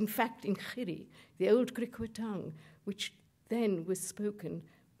was in fact in Chiri, the old Griquois tongue, which then was spoken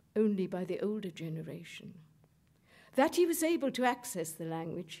only by the older generation. That he was able to access the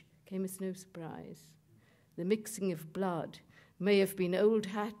language came as no surprise. The mixing of blood may have been old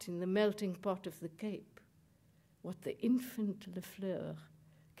hat in the melting pot of the Cape. What the infant Lefleur,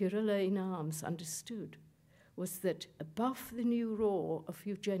 gorilla in arms, understood was that above the new roar of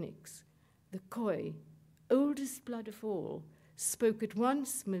eugenics, the Khoi, oldest blood of all, spoke at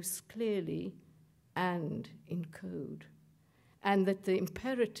once most clearly and in code, and that the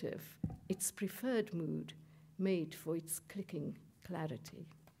imperative, its preferred mood, made for its clicking clarity.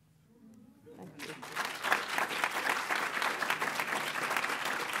 Thank you.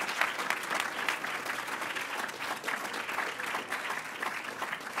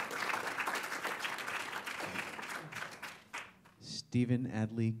 Stephen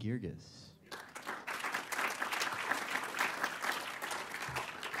Adly Guirgis.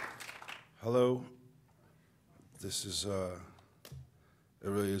 Hello. This is, it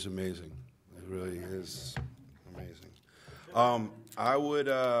really is amazing. It really is amazing. I would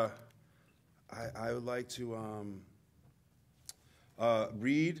like to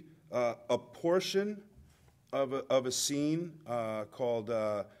read a portion of a scene called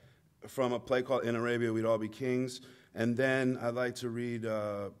from a play called In Arabia We'd All Be Kings. And then I'd like to read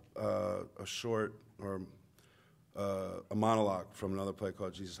a short or a monologue from another play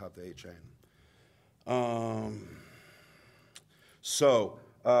called Jesus Hopped the 8 Chain.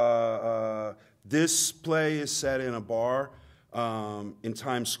 This play is set in a bar in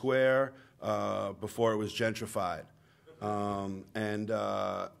Times Square before it was gentrified, and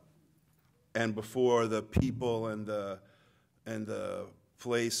before the people and the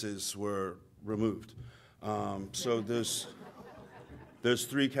places were removed. So there's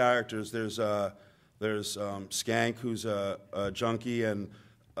three characters. There's Skank, who's a junkie and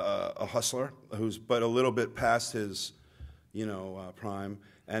a hustler, who's but a little bit past his, prime,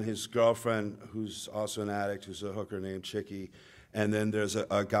 and his girlfriend, who's also an addict, who's a hooker named Chicky, and then there's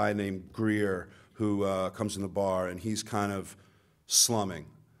a guy named Greer who comes in the bar, and he's kind of slumming,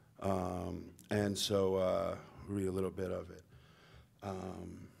 and so read a little bit of it.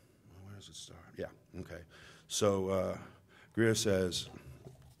 Where does it start? Yeah. Okay, so Greer says,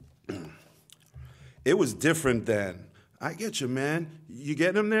 it was different then. I get you, man. You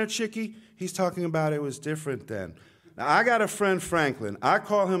getting him there, Chicky? He's talking about it was different then. Now, I got a friend, Franklin. I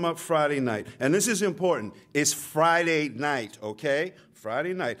call him up Friday night. And this is important. It's Friday night, okay?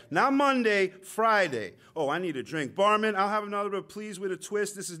 Friday night. Not Monday, Friday. Oh, I need a drink. Barman, I'll have another, please, with a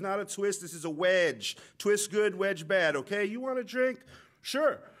twist. This is not a twist. This is a wedge. Twist good, wedge bad, okay? You want a drink?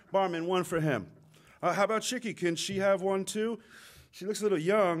 Sure. Barman, one for him. How about Chicky? Can she have one too? She looks a little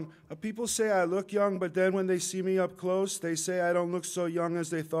young. People say I look young, but then when they see me up close, they say I don't look so young as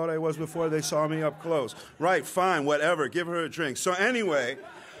they thought I was before they saw me up close. Right, fine, whatever. Give her a drink. So anyway,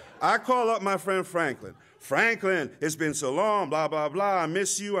 I call up my friend Franklin. Franklin, it's been so long, blah, blah, blah. I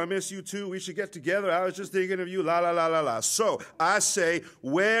miss you too. We should get together. I was just thinking of you, la, la, la, la, la. So I say,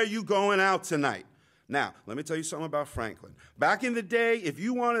 where are you going out tonight? Now, let me tell you something about Franklin. Back in the day, if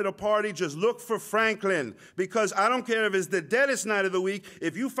you wanted a party, just look for Franklin. Because I don't care if it's the deadest night of the week,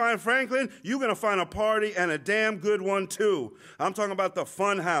 if you find Franklin, you're going to find a party, and a damn good one, too. I'm talking about the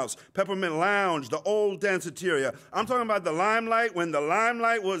Fun House, Peppermint Lounge, the Old Danceteria. I'm talking about the Limelight when the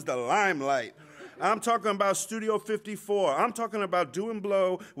Limelight was the Limelight. I'm talking about Studio 54. I'm talking about doing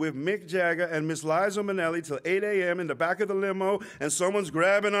blow with Mick Jagger and Miss Liza Minnelli till 8 a.m. in the back of the limo, and someone's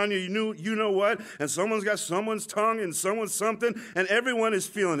grabbing on you know what, and someone's got someone's tongue and someone's something, and everyone is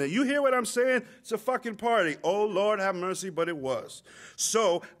feeling it. You hear what I'm saying? It's a fucking party. Oh, Lord have mercy, but it was.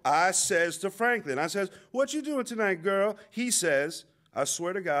 So I says to Franklin, I says, what you doing tonight, girl? He says, I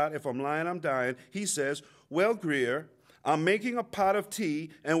swear to God, if I'm lying, I'm dying. He says, well, Greer, I'm making a pot of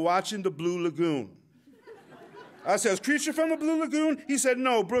tea and watching the Blue Lagoon. I says, Creature from the Blue Lagoon? He said,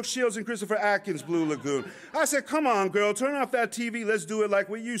 no, Brooke Shields and Christopher Atkins' Blue Lagoon. I said, come on, girl, turn off that TV. Let's do it like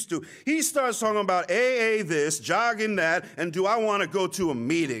we used to. He starts talking about AA this, jogging that, and do I want to go to a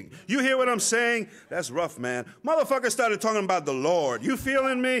meeting? You hear what I'm saying? That's rough, man. Motherfucker started talking about the Lord. You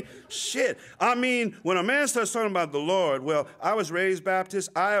feeling me? Shit. I mean, when a man starts talking about the Lord, well, I was raised Baptist.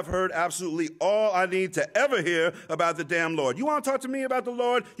 I have heard absolutely all I need to ever hear about the damn Lord. You want to talk to me about the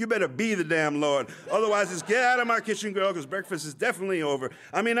Lord? You better be the damn Lord. Otherwise, just get out of my kitchen, girl, because breakfast is definitely over.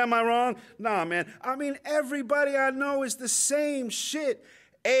 I mean, am I wrong? Nah, man. I mean, everybody I know is the same shit.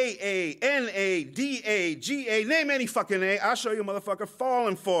 AA, NA, DA, GA, name any fucking A. I'll show you a motherfucker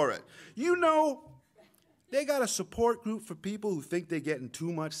falling for it. You know, they got a support group for people who think they're getting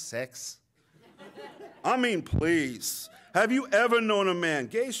too much sex. I mean, please. Have you ever known a man,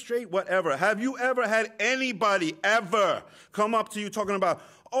 gay, straight, whatever, have you ever had anybody ever come up to you talking about,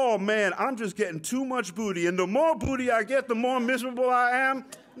 oh man, I'm just getting too much booty, and the more booty I get, the more miserable I am?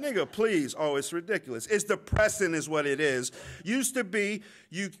 Nigga, please. Oh, it's ridiculous. It's depressing is what it is. Used to be,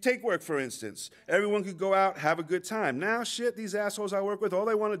 you take work, for instance. Everyone could go out, have a good time. Now, shit, these assholes I work with, all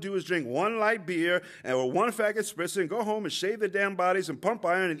they want to do is drink one light beer or one faggot spritzer and go home and shave their damn bodies and pump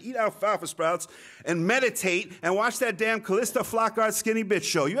iron and eat alfalfa sprouts and meditate and watch that damn Callista Flockhart skinny bitch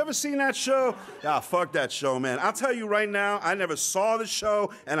show. You ever seen that show? Ah, fuck that show, man. I'll tell you right now, I never saw the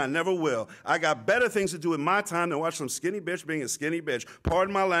show and I never will. I got better things to do with my time than watch some skinny bitch being a skinny bitch.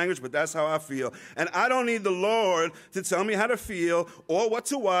 Pardon my language, but that's how I feel. And I don't need the Lord to tell me how to feel or what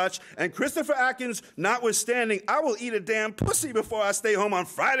to watch. And Christopher Atkins notwithstanding, I will eat a damn pussy before I stay home on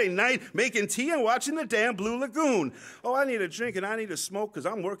Friday night making tea and watching the damn Blue Lagoon. Oh, I need a drink and I need to smoke because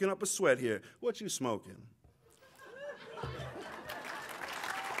I'm working up a sweat here. What you smoking?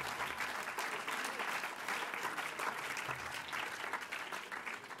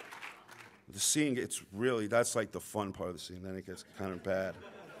 The scene gets really, that's like the fun part of the scene. Then it gets kind of bad.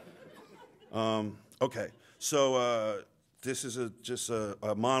 Okay, so this is just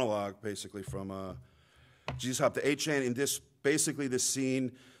a monologue, basically, from ZoÄ the 8chan. In this, basically, this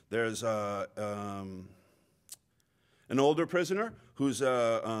scene, there's an older prisoner who's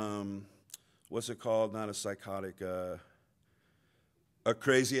what's it called? Not a psychotic, a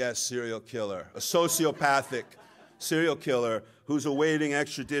crazy-ass serial killer, a sociopathic serial killer who's awaiting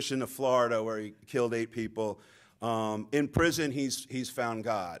extradition to Florida where he killed 8 people. In prison, he's found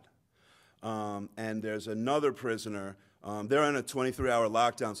God. And there's another prisoner. They're in a 23-hour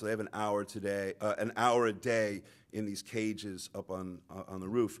lockdown, so they have an hour a day in these cages up on the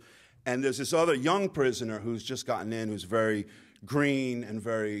roof. And there's this other young prisoner who's just gotten in, who's very green and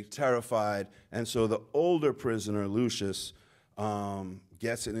very terrified. And so the older prisoner, Lucius,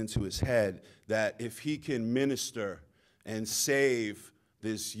 gets it into his head that if he can minister and save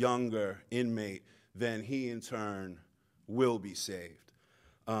this younger inmate, then he in turn will be saved.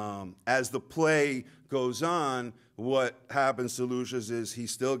 As the play goes on, what happens to Lucius is he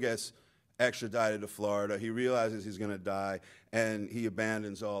still gets extradited to Florida. He realizes he's going to die, and he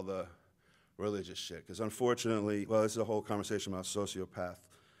abandons all the religious shit. Because unfortunately, well, this is a whole conversation about sociopath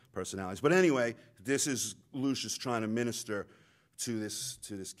personalities. But anyway, this is Lucius trying to minister to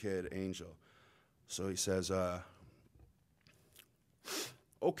this kid, Angel. So he says,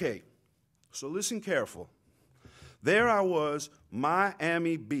 Okay, so listen careful. There I was,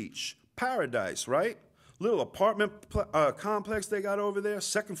 Miami Beach. Paradise, right? Little apartment complex they got over there,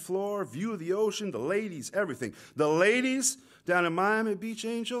 second floor, view of the ocean, the ladies, everything. The ladies down in Miami Beach,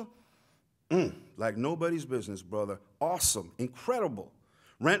 Angel, like nobody's business, brother. Awesome, incredible.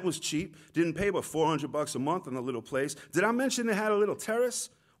 Rent was cheap, didn't pay but $400 a month in the little place. Did I mention it had a little terrace?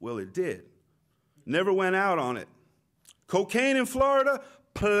 Well, it did. Never went out on it. Cocaine in Florida?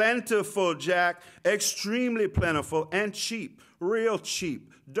 Plentiful, Jack. Extremely plentiful and cheap. Real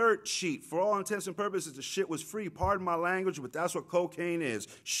cheap. Dirt cheap. For all intents and purposes, the shit was free. Pardon my language, but that's what cocaine is.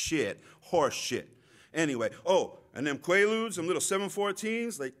 Shit. Horse shit. Anyway, oh, and them Quaaludes, them little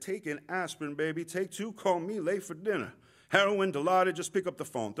 714s, like take an aspirin, baby. Take two, call me late for dinner. Heroin, Dilaudid, just pick up the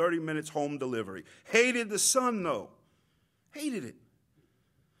phone. 30 minutes, home delivery. Hated the sun, though. Hated it.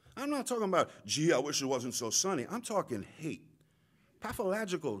 I'm not talking about, gee, I wish it wasn't so sunny. I'm talking hate.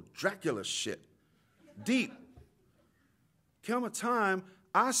 Pathological Dracula shit. Deep. Come a time,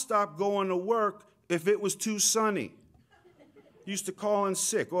 I stopped going to work if it was too sunny. Used to call in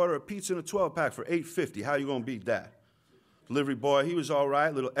sick, order a pizza and a 12-pack for $8.50. How you gonna beat that? Delivery boy, he was all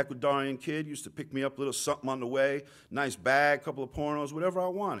right, little Ecuadorian kid, used to pick me up, a little something on the way, nice bag, couple of pornos, whatever I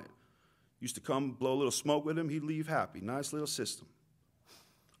wanted. Used to come, blow a little smoke with him, he'd leave happy. Nice little system.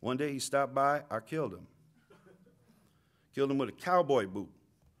 One day he stopped by, I killed him. Killed him with a cowboy boot.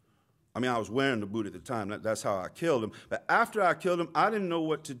 I mean, I was wearing the boot at the time. That's how I killed him. But after I killed him, I didn't know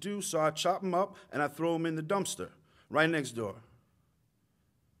what to do, so I chop him up and I throw him in the dumpster right next door.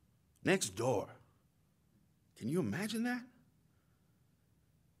 Next door. Can you imagine that?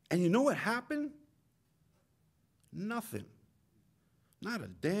 And you know what happened? Nothing. Not a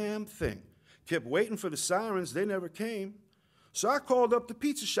damn thing. Kept waiting for the sirens. They never came. So I called up the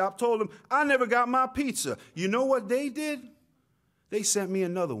pizza shop, told them I never got my pizza. You know what they did? They sent me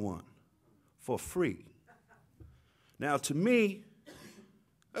another one for free. Now, to me,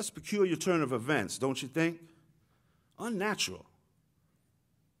 that's a peculiar turn of events, don't you think? Unnatural.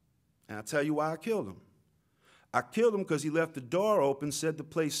 And I'll tell you why I killed him. I killed him because he left the door open, said the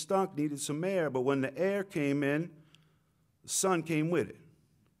place stunk, needed some air, but when the air came in, the sun came with it.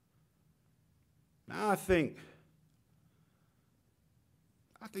 Now, I think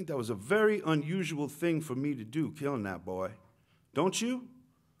that was a very unusual thing for me to do, killing that boy. Don't you?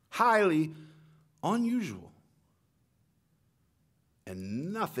 Highly unusual.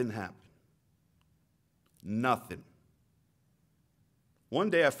 And nothing happened. Nothing. One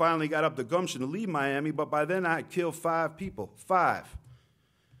day I finally got up the gumption to leave Miami, but by then I had killed 5 people. 5.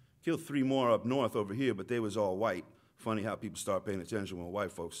 Killed 3 more up north over here, but they was all white. Funny how people start paying attention when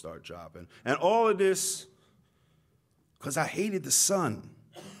white folks start dropping. And all of this because I hated the sun.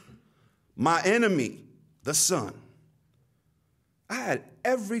 My enemy, the sun. I had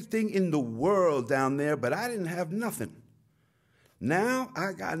everything in the world down there, but I didn't have nothing. Now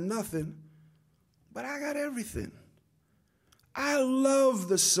I got nothing, but I got everything. I love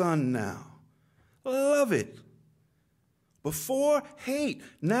the sun now. Love it. Before, hate.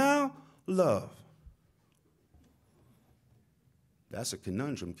 Now, love. That's a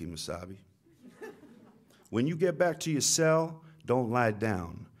conundrum, Kimasabi. When you get back to your cell, don't lie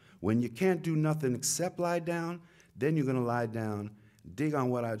down. When you can't do nothing except lie down, then you're going to lie down, dig on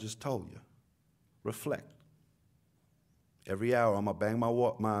what I just told you. Reflect. Every hour, I'm going to bang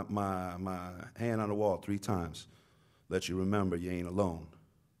my hand on the wall 3 times. Let you remember you ain't alone.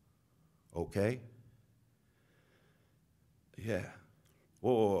 Okay? Yeah.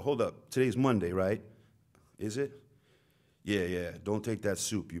 Whoa, hold up. Today's Monday, right? Is it? Yeah. Don't take that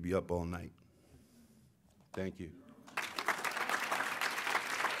soup. You'll be up all night. Thank you.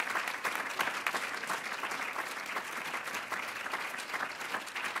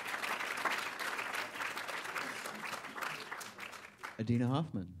 Adina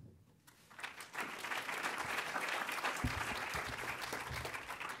Hoffman.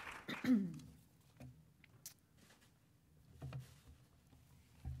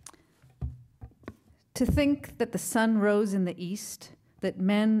 To think that the sun rose in the east, that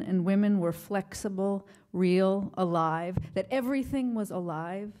men and women were flexible, real, alive, that everything was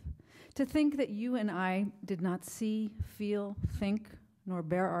alive. To think that you and I did not see, feel, think, nor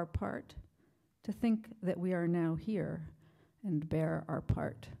bear our part. To think that we are now here and bear our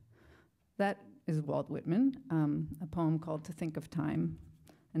part. That is Walt Whitman, a poem called To Think of Time.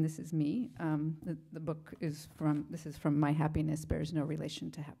 And this is me. The book is from My Happiness Bears No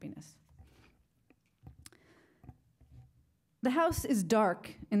Relation to Happiness. The house is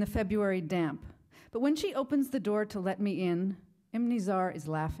dark in the February damp, but when she opens the door to let me in, Imnizar is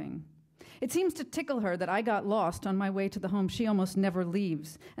laughing. It seems to tickle her that I got lost on my way to the home she almost never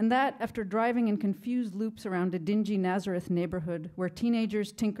leaves, and that, after driving in confused loops around a dingy Nazareth neighborhood where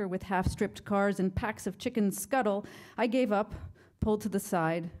teenagers tinker with half-stripped cars and packs of chickens scuttle, I gave up, pulled to the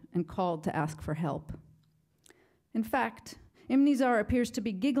side, and called to ask for help. In fact, Imnizar appears to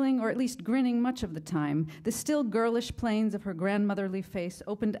be giggling or at least grinning much of the time. The still girlish planes of her grandmotherly face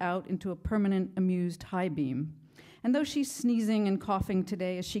opened out into a permanent, amused high beam. And though she's sneezing and coughing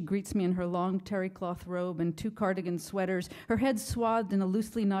today as she greets me in her long terry cloth robe and 2 cardigan sweaters, her head swathed in a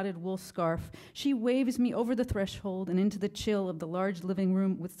loosely knotted wool scarf, she waves me over the threshold and into the chill of the large living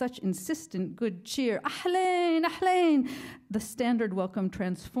room with such insistent good cheer. Ahleen, ahleen! The standard welcome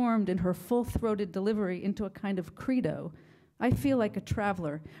transformed in her full-throated delivery into a kind of credo. I feel like a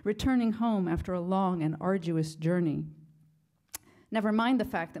traveler, returning home after a long and arduous journey. Never mind the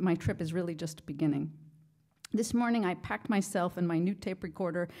fact that my trip is really just beginning. This morning, I packed myself and my new tape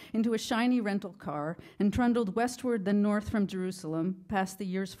recorder into a shiny rental car and trundled westward then north from Jerusalem, past the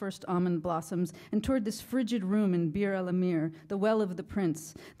year's first almond blossoms, and toward this frigid room in Bir al-Amir, the Well of the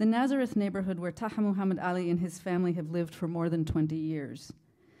Prince, the Nazareth neighborhood where Taha Muhammad Ali and his family have lived for more than 20 years.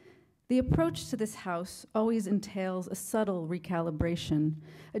 The approach to this house always entails a subtle recalibration,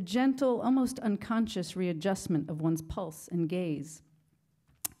 a gentle, almost unconscious readjustment of one's pulse and gaze.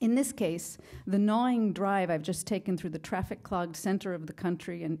 In this case, the gnawing drive I've just taken through the traffic-clogged center of the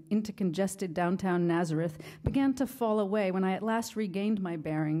country and into congested downtown Nazareth began to fall away when I at last regained my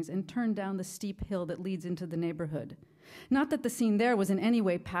bearings and turned down the steep hill that leads into the neighborhood. Not that the scene there was in any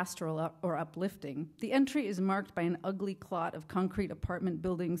way pastoral or uplifting. The entry is marked by an ugly clot of concrete apartment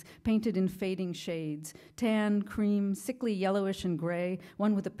buildings painted in fading shades, tan, cream, sickly yellowish and gray,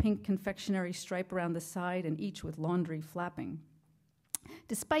 one with a pink confectionery stripe around the side and each with laundry flapping.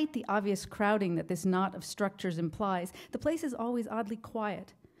 Despite the obvious crowding that this knot of structures implies, the place is always oddly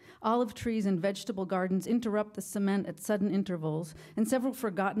quiet. Olive trees and vegetable gardens interrupt the cement at sudden intervals, and several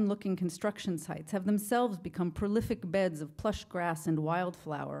forgotten-looking construction sites have themselves become prolific beds of plush grass and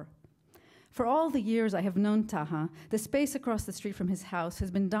wildflower. For all the years I have known Taha, the space across the street from his house has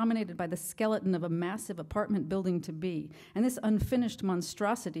been dominated by the skeleton of a massive apartment building to be, and this unfinished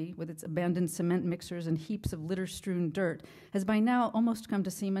monstrosity, with its abandoned cement mixers and heaps of litter-strewn dirt, has by now almost come to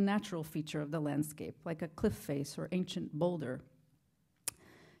seem a natural feature of the landscape, like a cliff face or ancient boulder.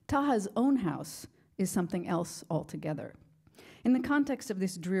 Taha's own house is something else altogether. In the context of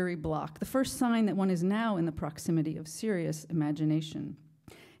this dreary block, the first sign that one is now in the proximity of serious imagination.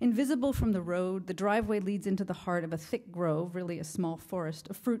 Invisible from the road, the driveway leads into the heart of a thick grove, really a small forest,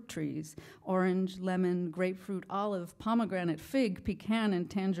 of fruit trees. Orange, lemon, grapefruit, olive, pomegranate, fig, pecan, and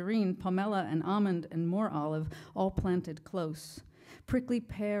tangerine, pomelo, and almond, and more olive, all planted close. Prickly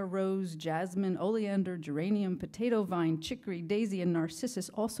pear, rose, jasmine, oleander, geranium, potato vine, chicory, daisy, and narcissus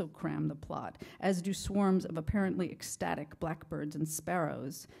also cram the plot, as do swarms of apparently ecstatic blackbirds and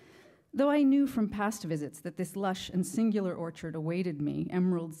sparrows. Though I knew from past visits that this lush and singular orchard awaited me,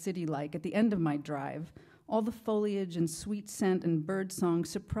 emerald city-like, at the end of my drive, all the foliage and sweet scent and bird song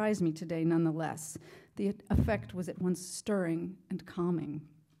surprised me today nonetheless. The effect was at once stirring and calming.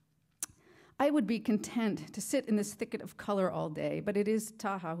 I would be content to sit in this thicket of color all day, but it is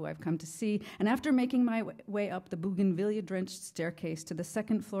Taha who I've come to see, and after making my way up the bougainvillea-drenched staircase to the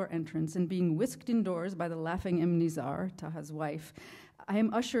second-floor entrance and being whisked indoors by the laughing Imnizar, Taha's wife, I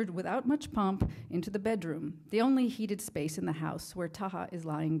am ushered without much pomp into the bedroom, the only heated space in the house where Taha is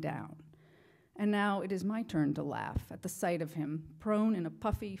lying down. And now it is my turn to laugh at the sight of him, prone in a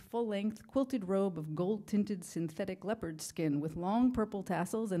puffy, full-length, quilted robe of gold-tinted synthetic leopard skin with long purple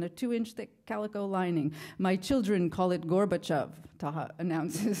tassels and a 2-inch thick calico lining. My children call it Gorbachev, Taha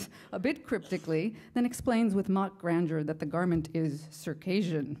announces, a bit cryptically, then explains with mock grandeur that the garment is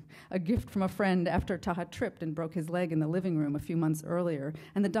Circassian, a gift from a friend after Taha tripped and broke his leg in the living room a few months earlier,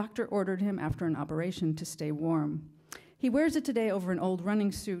 and the doctor ordered him after an operation to stay warm. He wears it today over an old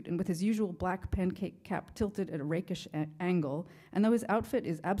running suit and with his usual black pancake cap tilted at a rakish angle, and though his outfit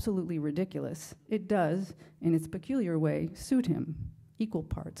is absolutely ridiculous, it does, in its peculiar way, suit him, equal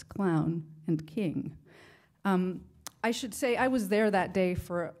parts clown and king. I should say I was there that day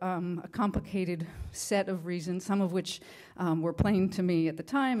for a complicated set of reasons, some of which were plain to me at the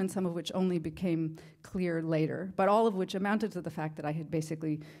time and some of which only became clear later, but all of which amounted to the fact that I had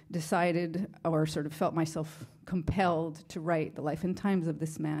basically decided or sort of felt myself compelled to write the life and times of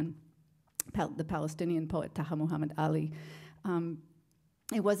this man, the Palestinian poet Taha Muhammad Ali.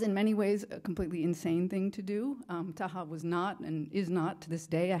 It was in many ways a completely insane thing to do. Taha was not and is not to this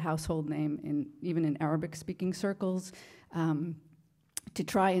day a household name even in Arabic-speaking circles. to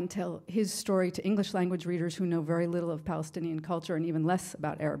try and tell his story to English language readers who know very little of Palestinian culture and even less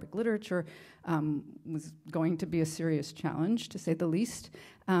about Arabic literature was going to be a serious challenge, to say the least.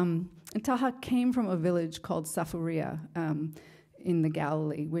 And Taha came from a village called Safaria in the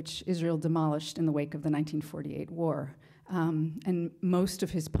Galilee, which Israel demolished in the wake of the 1948 war. And most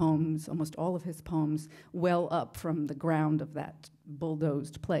of his poems, almost all of his poems, well up from the ground of that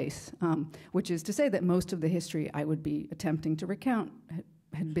bulldozed place, which is to say that most of the history I would be attempting to recount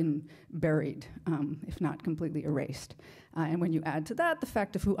had been buried, if not completely erased. And when you add to that the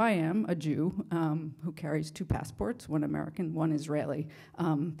fact of who I am, a Jew who carries 2 passports, one American, one Israeli,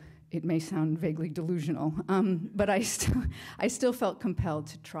 it may sound vaguely delusional, but I still felt compelled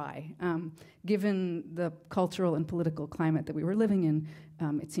to try. Given the cultural and political climate that we were living in,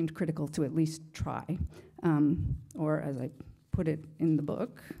 it seemed critical to at least try. Or as I put it in the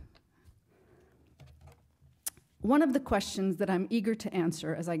book, one of the questions that I'm eager to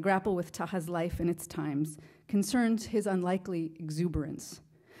answer as I grapple with Taha's life and its times concerns his unlikely exuberance.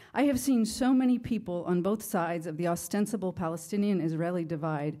 I have seen so many people on both sides of the ostensible Palestinian-Israeli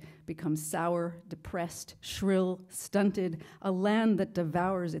divide become sour, depressed, shrill, stunted. A land that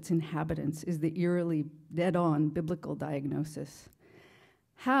devours its inhabitants is the eerily dead-on biblical diagnosis.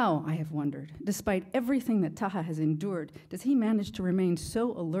 How, I have wondered, despite everything that Taha has endured, does he manage to remain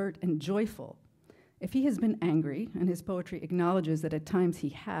so alert and joyful? If he has been angry, and his poetry acknowledges that at times he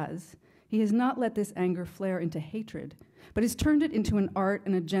has not let this anger flare into hatred, but has turned it into an art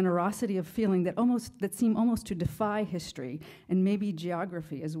and a generosity of feeling that seem almost to defy history and maybe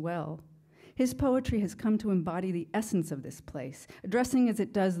geography as well. His poetry has come to embody the essence of this place, addressing as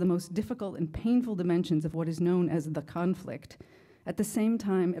it does the most difficult and painful dimensions of what is known as the conflict. At the same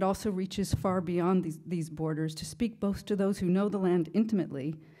time, it also reaches far beyond these borders to speak both to those who know the land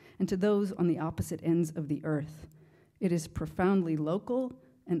intimately and to those on the opposite ends of the earth. It is profoundly local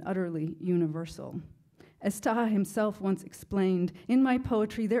and utterly universal. As Taha himself once explained, in my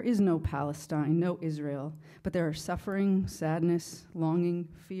poetry there is no Palestine, no Israel, but there are suffering, sadness, longing,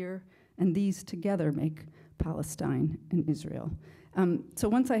 fear, and these together make Palestine and Israel. So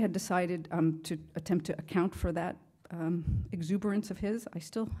once I had decided to attempt to account for that exuberance of his, I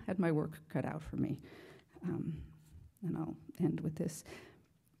still had my work cut out for me. And I'll end with this.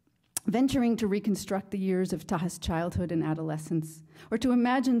 Venturing to reconstruct the years of Taha's childhood and adolescence, or to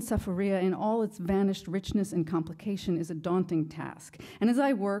imagine Safaria in all its vanished richness and complication is a daunting task. And as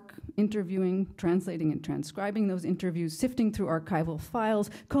I work, interviewing, translating and transcribing those interviews, sifting through archival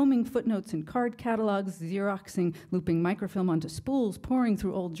files, combing footnotes in card catalogs, Xeroxing, looping microfilm onto spools, pouring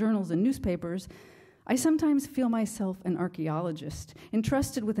through old journals and newspapers, I sometimes feel myself an archaeologist,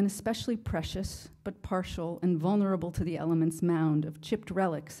 entrusted with an especially precious, but partial and vulnerable to the elements mound of chipped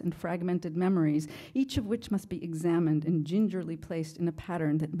relics and fragmented memories, each of which must be examined and gingerly placed in a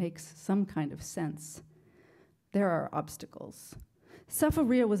pattern that makes some kind of sense. There are obstacles.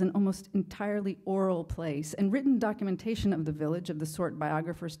 Safaria was an almost entirely oral place, and written documentation of the village, of the sort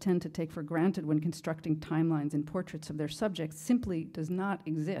biographers tend to take for granted when constructing timelines and portraits of their subjects, simply does not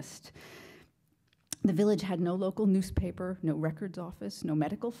exist. The village had no local newspaper, no records office, no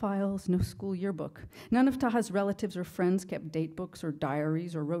medical files, no school yearbook. None of Taha's relatives or friends kept date books or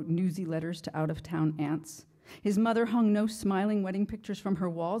diaries or wrote newsy letters to out-of-town aunts. His mother hung no smiling wedding pictures from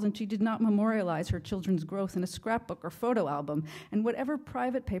her walls, and she did not memorialize her children's growth in a scrapbook or photo album. And whatever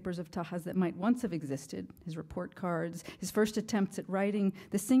private papers of Taha's that might once have existed, his report cards, his first attempts at writing,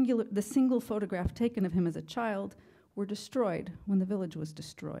 the single photograph taken of him as a child, were destroyed when the village was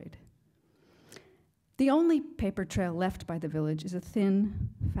destroyed. The only paper trail left by the village is a thin,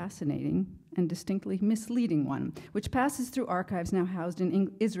 fascinating, and distinctly misleading one, which passes through archives now housed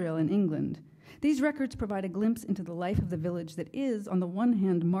in Israel and England. These records provide a glimpse into the life of the village that is, on the one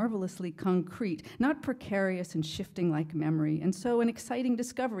hand, marvelously concrete, not precarious and shifting like memory, and so an exciting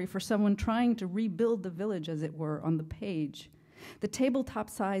discovery for someone trying to rebuild the village, as it were, on the page. The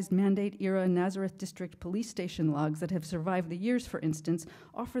tabletop-sized Mandate-era Nazareth District police station logs that have survived the years, for instance,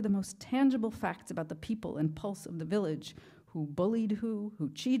 offer the most tangible facts about the people and pulse of the village. Who bullied who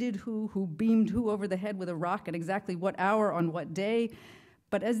cheated who beamed who over the head with a rock at exactly what hour on what day.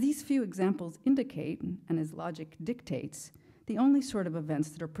 But as these few examples indicate, and as logic dictates, the only sort of events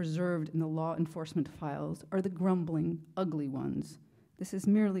that are preserved in the law enforcement files are the grumbling, ugly ones. This is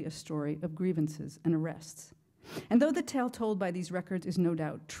merely a story of grievances and arrests. And though the tale told by these records is no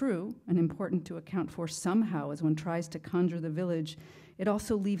doubt true and important to account for somehow as one tries to conjure the village, it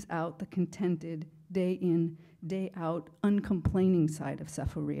also leaves out the contented, day in, day out, uncomplaining side of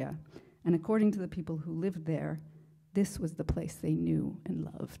Safaria. And according to the people who lived there, this was the place they knew and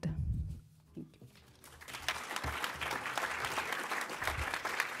loved. Thank you.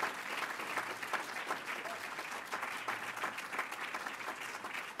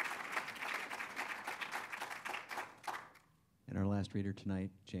 last reader tonight,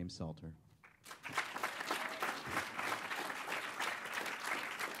 James Salter.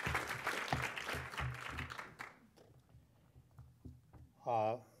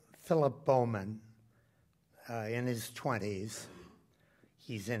 Philip Bowman, in his 20s.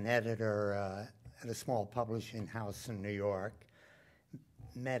 He's an editor at a small publishing house in New York.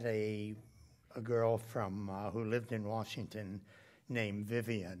 Met a girl from who lived in Washington named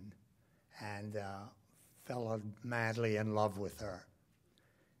Vivian, and fell madly in love with her.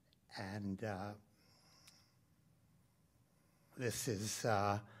 And this is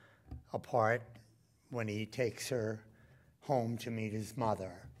a part when he takes her home to meet his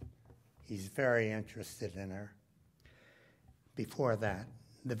mother. He's very interested in her. Before that,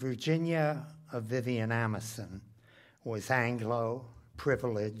 the Virginia of Vivian Amison was Anglo,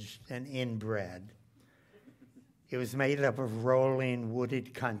 privileged, and inbred. It was made up of rolling,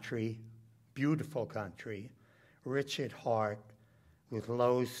 wooded country, beautiful country, rich at heart, with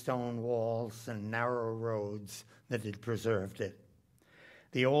low stone walls and narrow roads that had preserved it.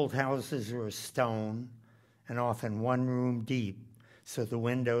 The old houses were stone and often one room deep, so the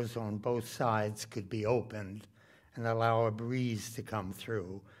windows on both sides could be opened and allow a breeze to come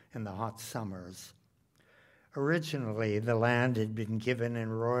through in the hot summers. Originally, the land had been given in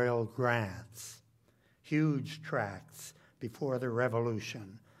royal grants, huge tracts before the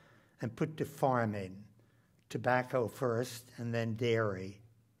Revolution, and put to farming, tobacco first and then dairy.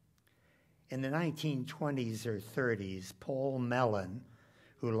 In the 1920s or 30s, Paul Mellon,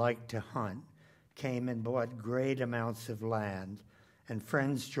 who liked to hunt, came and bought great amounts of land, and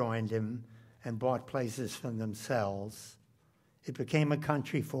friends joined him and bought places for themselves. It became a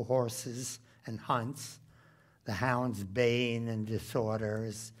country for horses and hunts, the hounds baying in disorder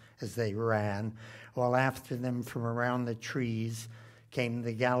as they ran, while after them from around the trees came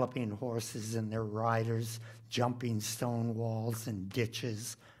the galloping horses and their riders, jumping stone walls and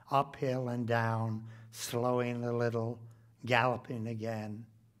ditches, uphill and down, slowing a little, galloping again.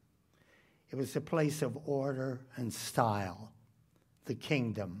 It was a place of order and style, the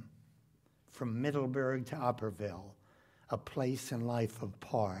kingdom, from Middleburg to Upperville, a place and life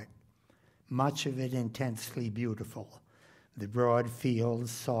apart, much of it intensely beautiful, the broad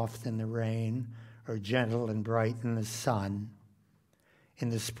fields soft in the rain or gentle and bright in the sun. In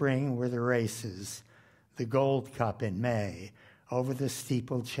the spring were the races, the Gold Cup in May, over the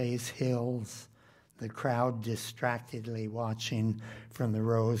steeplechase hills, the crowd distractedly watching from the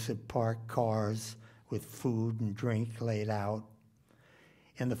rows of parked cars with food and drink laid out.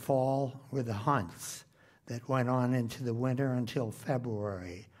 In the fall were the hunts that went on into the winter until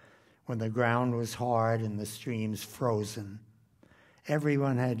February, when the ground was hard and the streams frozen.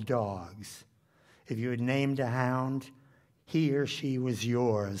 Everyone had dogs. If you had named a hound, he or she was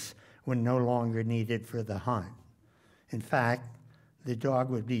yours when no longer needed for the hunt. In fact, the dog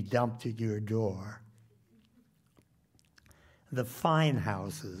would be dumped at your door. The fine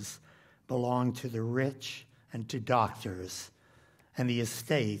houses belonged to the rich and to doctors, and the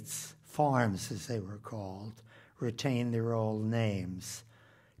estates, farms as they were called, retained their old names.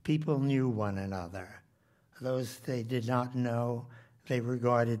 People knew one another. Those they did not know, they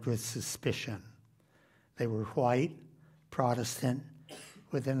regarded with suspicion. They were white, Protestant,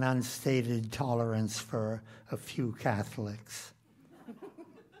 with an unstated tolerance for a few Catholics.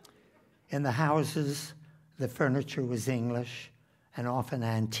 In the houses, the furniture was English and often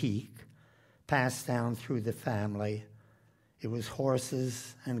antique, passed down through the family. It was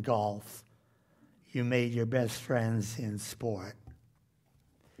horses and golf. You made your best friends in sport.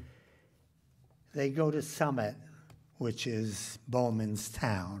 They go to Summit, which is Bowman's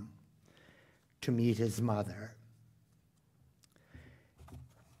town, to meet his mother.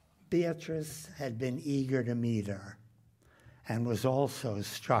 Beatrice had been eager to meet her and was also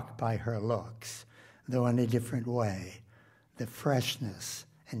struck by her looks, though in a different way, the freshness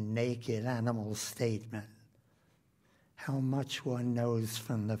and naked animal statement. How much one knows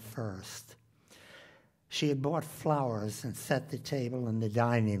from the first. She had bought flowers and set the table in the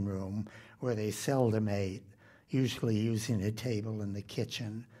dining room where they seldom ate, usually using a table in the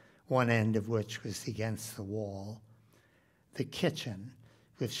kitchen, one end of which was against the wall. The kitchen,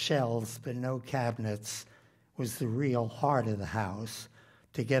 with shelves but no cabinets, was the real heart of the house,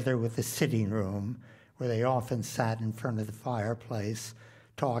 together with the sitting room, where they often sat in front of the fireplace,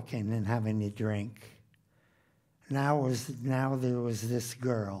 talking and having a drink. Now there was this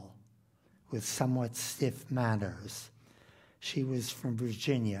girl with somewhat stiff manners. She was from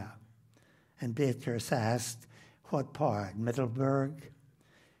Virginia, and Beatrice asked, "What part, Middleburg?"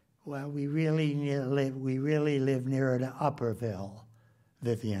 "Well, we really live nearer to Upperville,"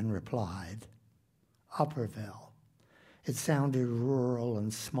 Vivian replied. Upperville. It sounded rural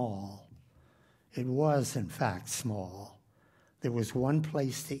and small. It was, in fact, small. There was one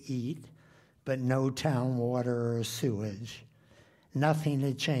place to eat, but no town water or sewage. Nothing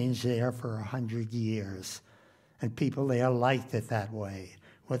had changed there for 100 years, and people there liked it that way,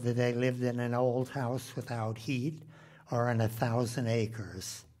 whether they lived in an old house without heat or on 1,000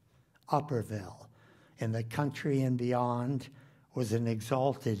 acres. Upperville, in the country and beyond, was an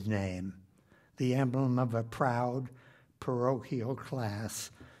exalted name, the emblem of a proud parochial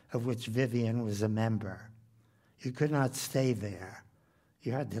class of which Vivian was a member. You could not stay there.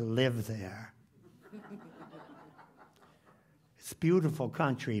 You had to live there. It's beautiful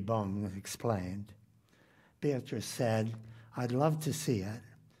country, Bowman explained. Beatrice said, I'd love to see it.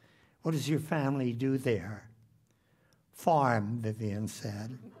 What does your family do there? Farm, Vivian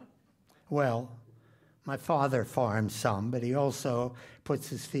said. Well, my father farms some, but he also puts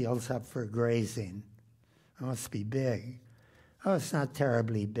his fields up for grazing. It must be big. Oh, it's not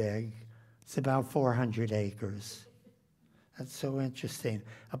terribly big. It's about 400 acres. That's so interesting.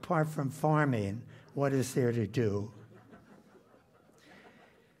 Apart from farming, what is there to do?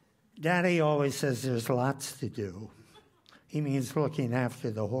 Daddy always says there's lots to do. He means looking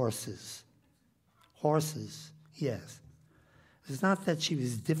after the horses. Horses, yes. It's not that she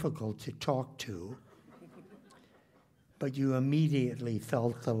was difficult to talk to, but you immediately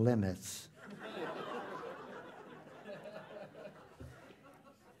felt the limits.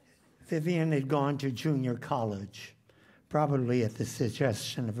 Vivian had gone to junior college, probably at the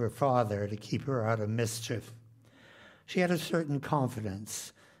suggestion of her father to keep her out of mischief. She had a certain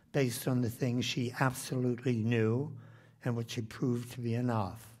confidence based on the things she absolutely knew and which had proved to be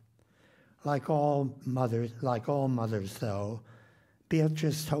enough. Like all mothers, though,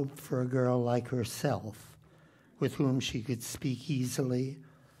 Beatrice hoped for a girl like herself, with whom she could speak easily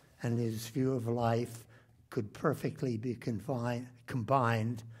and whose view of life could perfectly be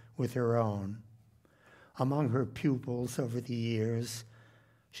combined with her own. Among her pupils over the years,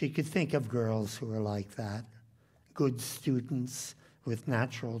 she could think of girls who were like that, good students with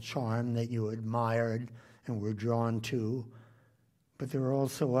natural charm that you admired and were drawn to, but there were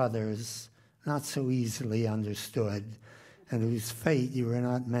also others not so easily understood and whose fate you were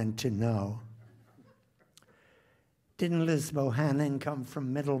not meant to know. Didn't Liz Bohannon come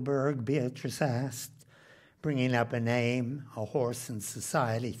from Middleburg, Beatrice asked, bringing up a name, a horse and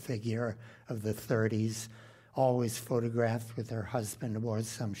society figure of the 30s, always photographed with her husband aboard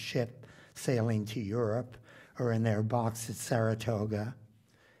some ship sailing to Europe or in their box at Saratoga.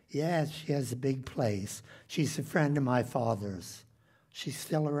 Yes, she has a big place. She's a friend of my father's. She's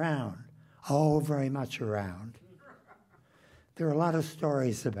still around. Oh, very much around. There are a lot of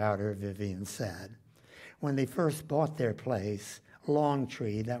stories about her, Vivian said. When they first bought their place,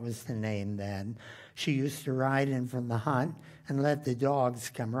 Longtree, that was the name then, she used to ride in from the hunt and let the dogs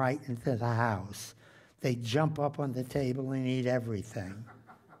come right into the house. They'd jump up on the table and eat everything.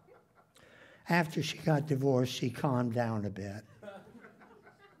 After she got divorced, she calmed down a bit.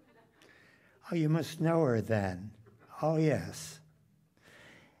 Oh, you must know her then. Oh, yes.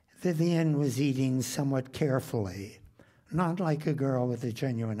 Vivian was eating somewhat carefully, not like a girl with a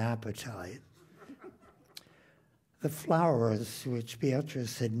genuine appetite. The flowers, which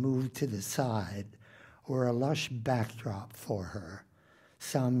Beatrice had moved to the side, were a lush backdrop for her,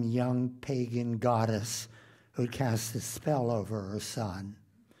 some young pagan goddess who'd cast a spell over her son.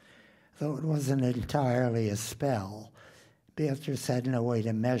 Though it wasn't entirely a spell, Beatrice had no way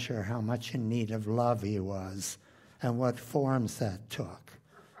to measure how much in need of love he was and what forms that took.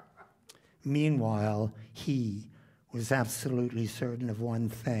 Meanwhile, he was absolutely certain of one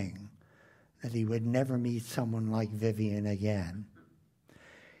thing, that he would never meet someone like Vivian again.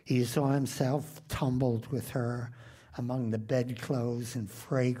 He saw himself tumbled with her among the bedclothes and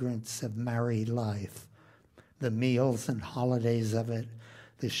fragrance of married life, the meals and holidays of it,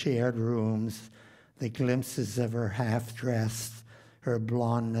 the shared rooms, the glimpses of her half-dressed, her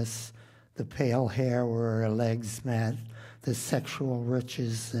blondness, the pale hair where her legs met, the sexual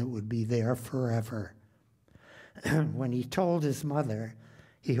riches that would be there forever. When he told his mother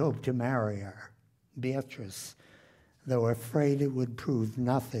he hoped to marry her, Beatrice, though afraid it would prove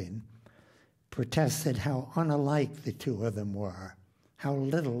nothing, protested how unalike the two of them were, how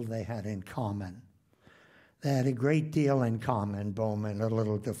little they had in common. They had a great deal in common, Bowman a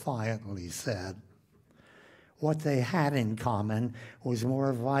little defiantly said. What they had in common was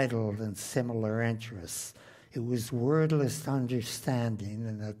more vital than similar interests. It was wordless understanding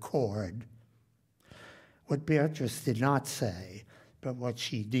and accord. What Beatrice did not say, but what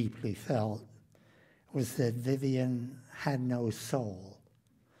she deeply felt, was that Vivian had no soul.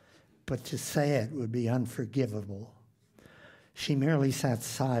 But to say it would be unforgivable. She merely sat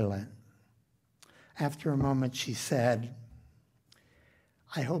silent. After a moment, she said,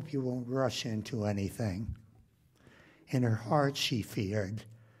 "I hope you won't rush into anything." In her heart, she feared.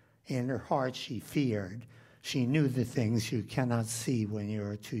 In her heart, she feared. She knew the things you cannot see when you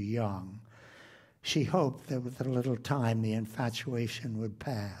are too young. She hoped that with a little time, the infatuation would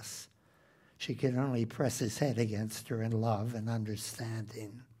pass. She could only press his head against her in love and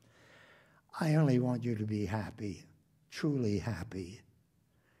understanding. "I only want you to be happy, truly happy.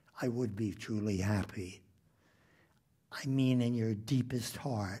 I would be truly happy. I mean in your deepest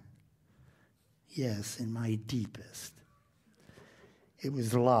heart. Yes, in my deepest." It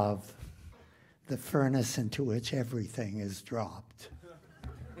was love, the furnace into which everything is dropped.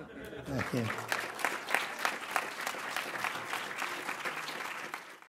 Thank you.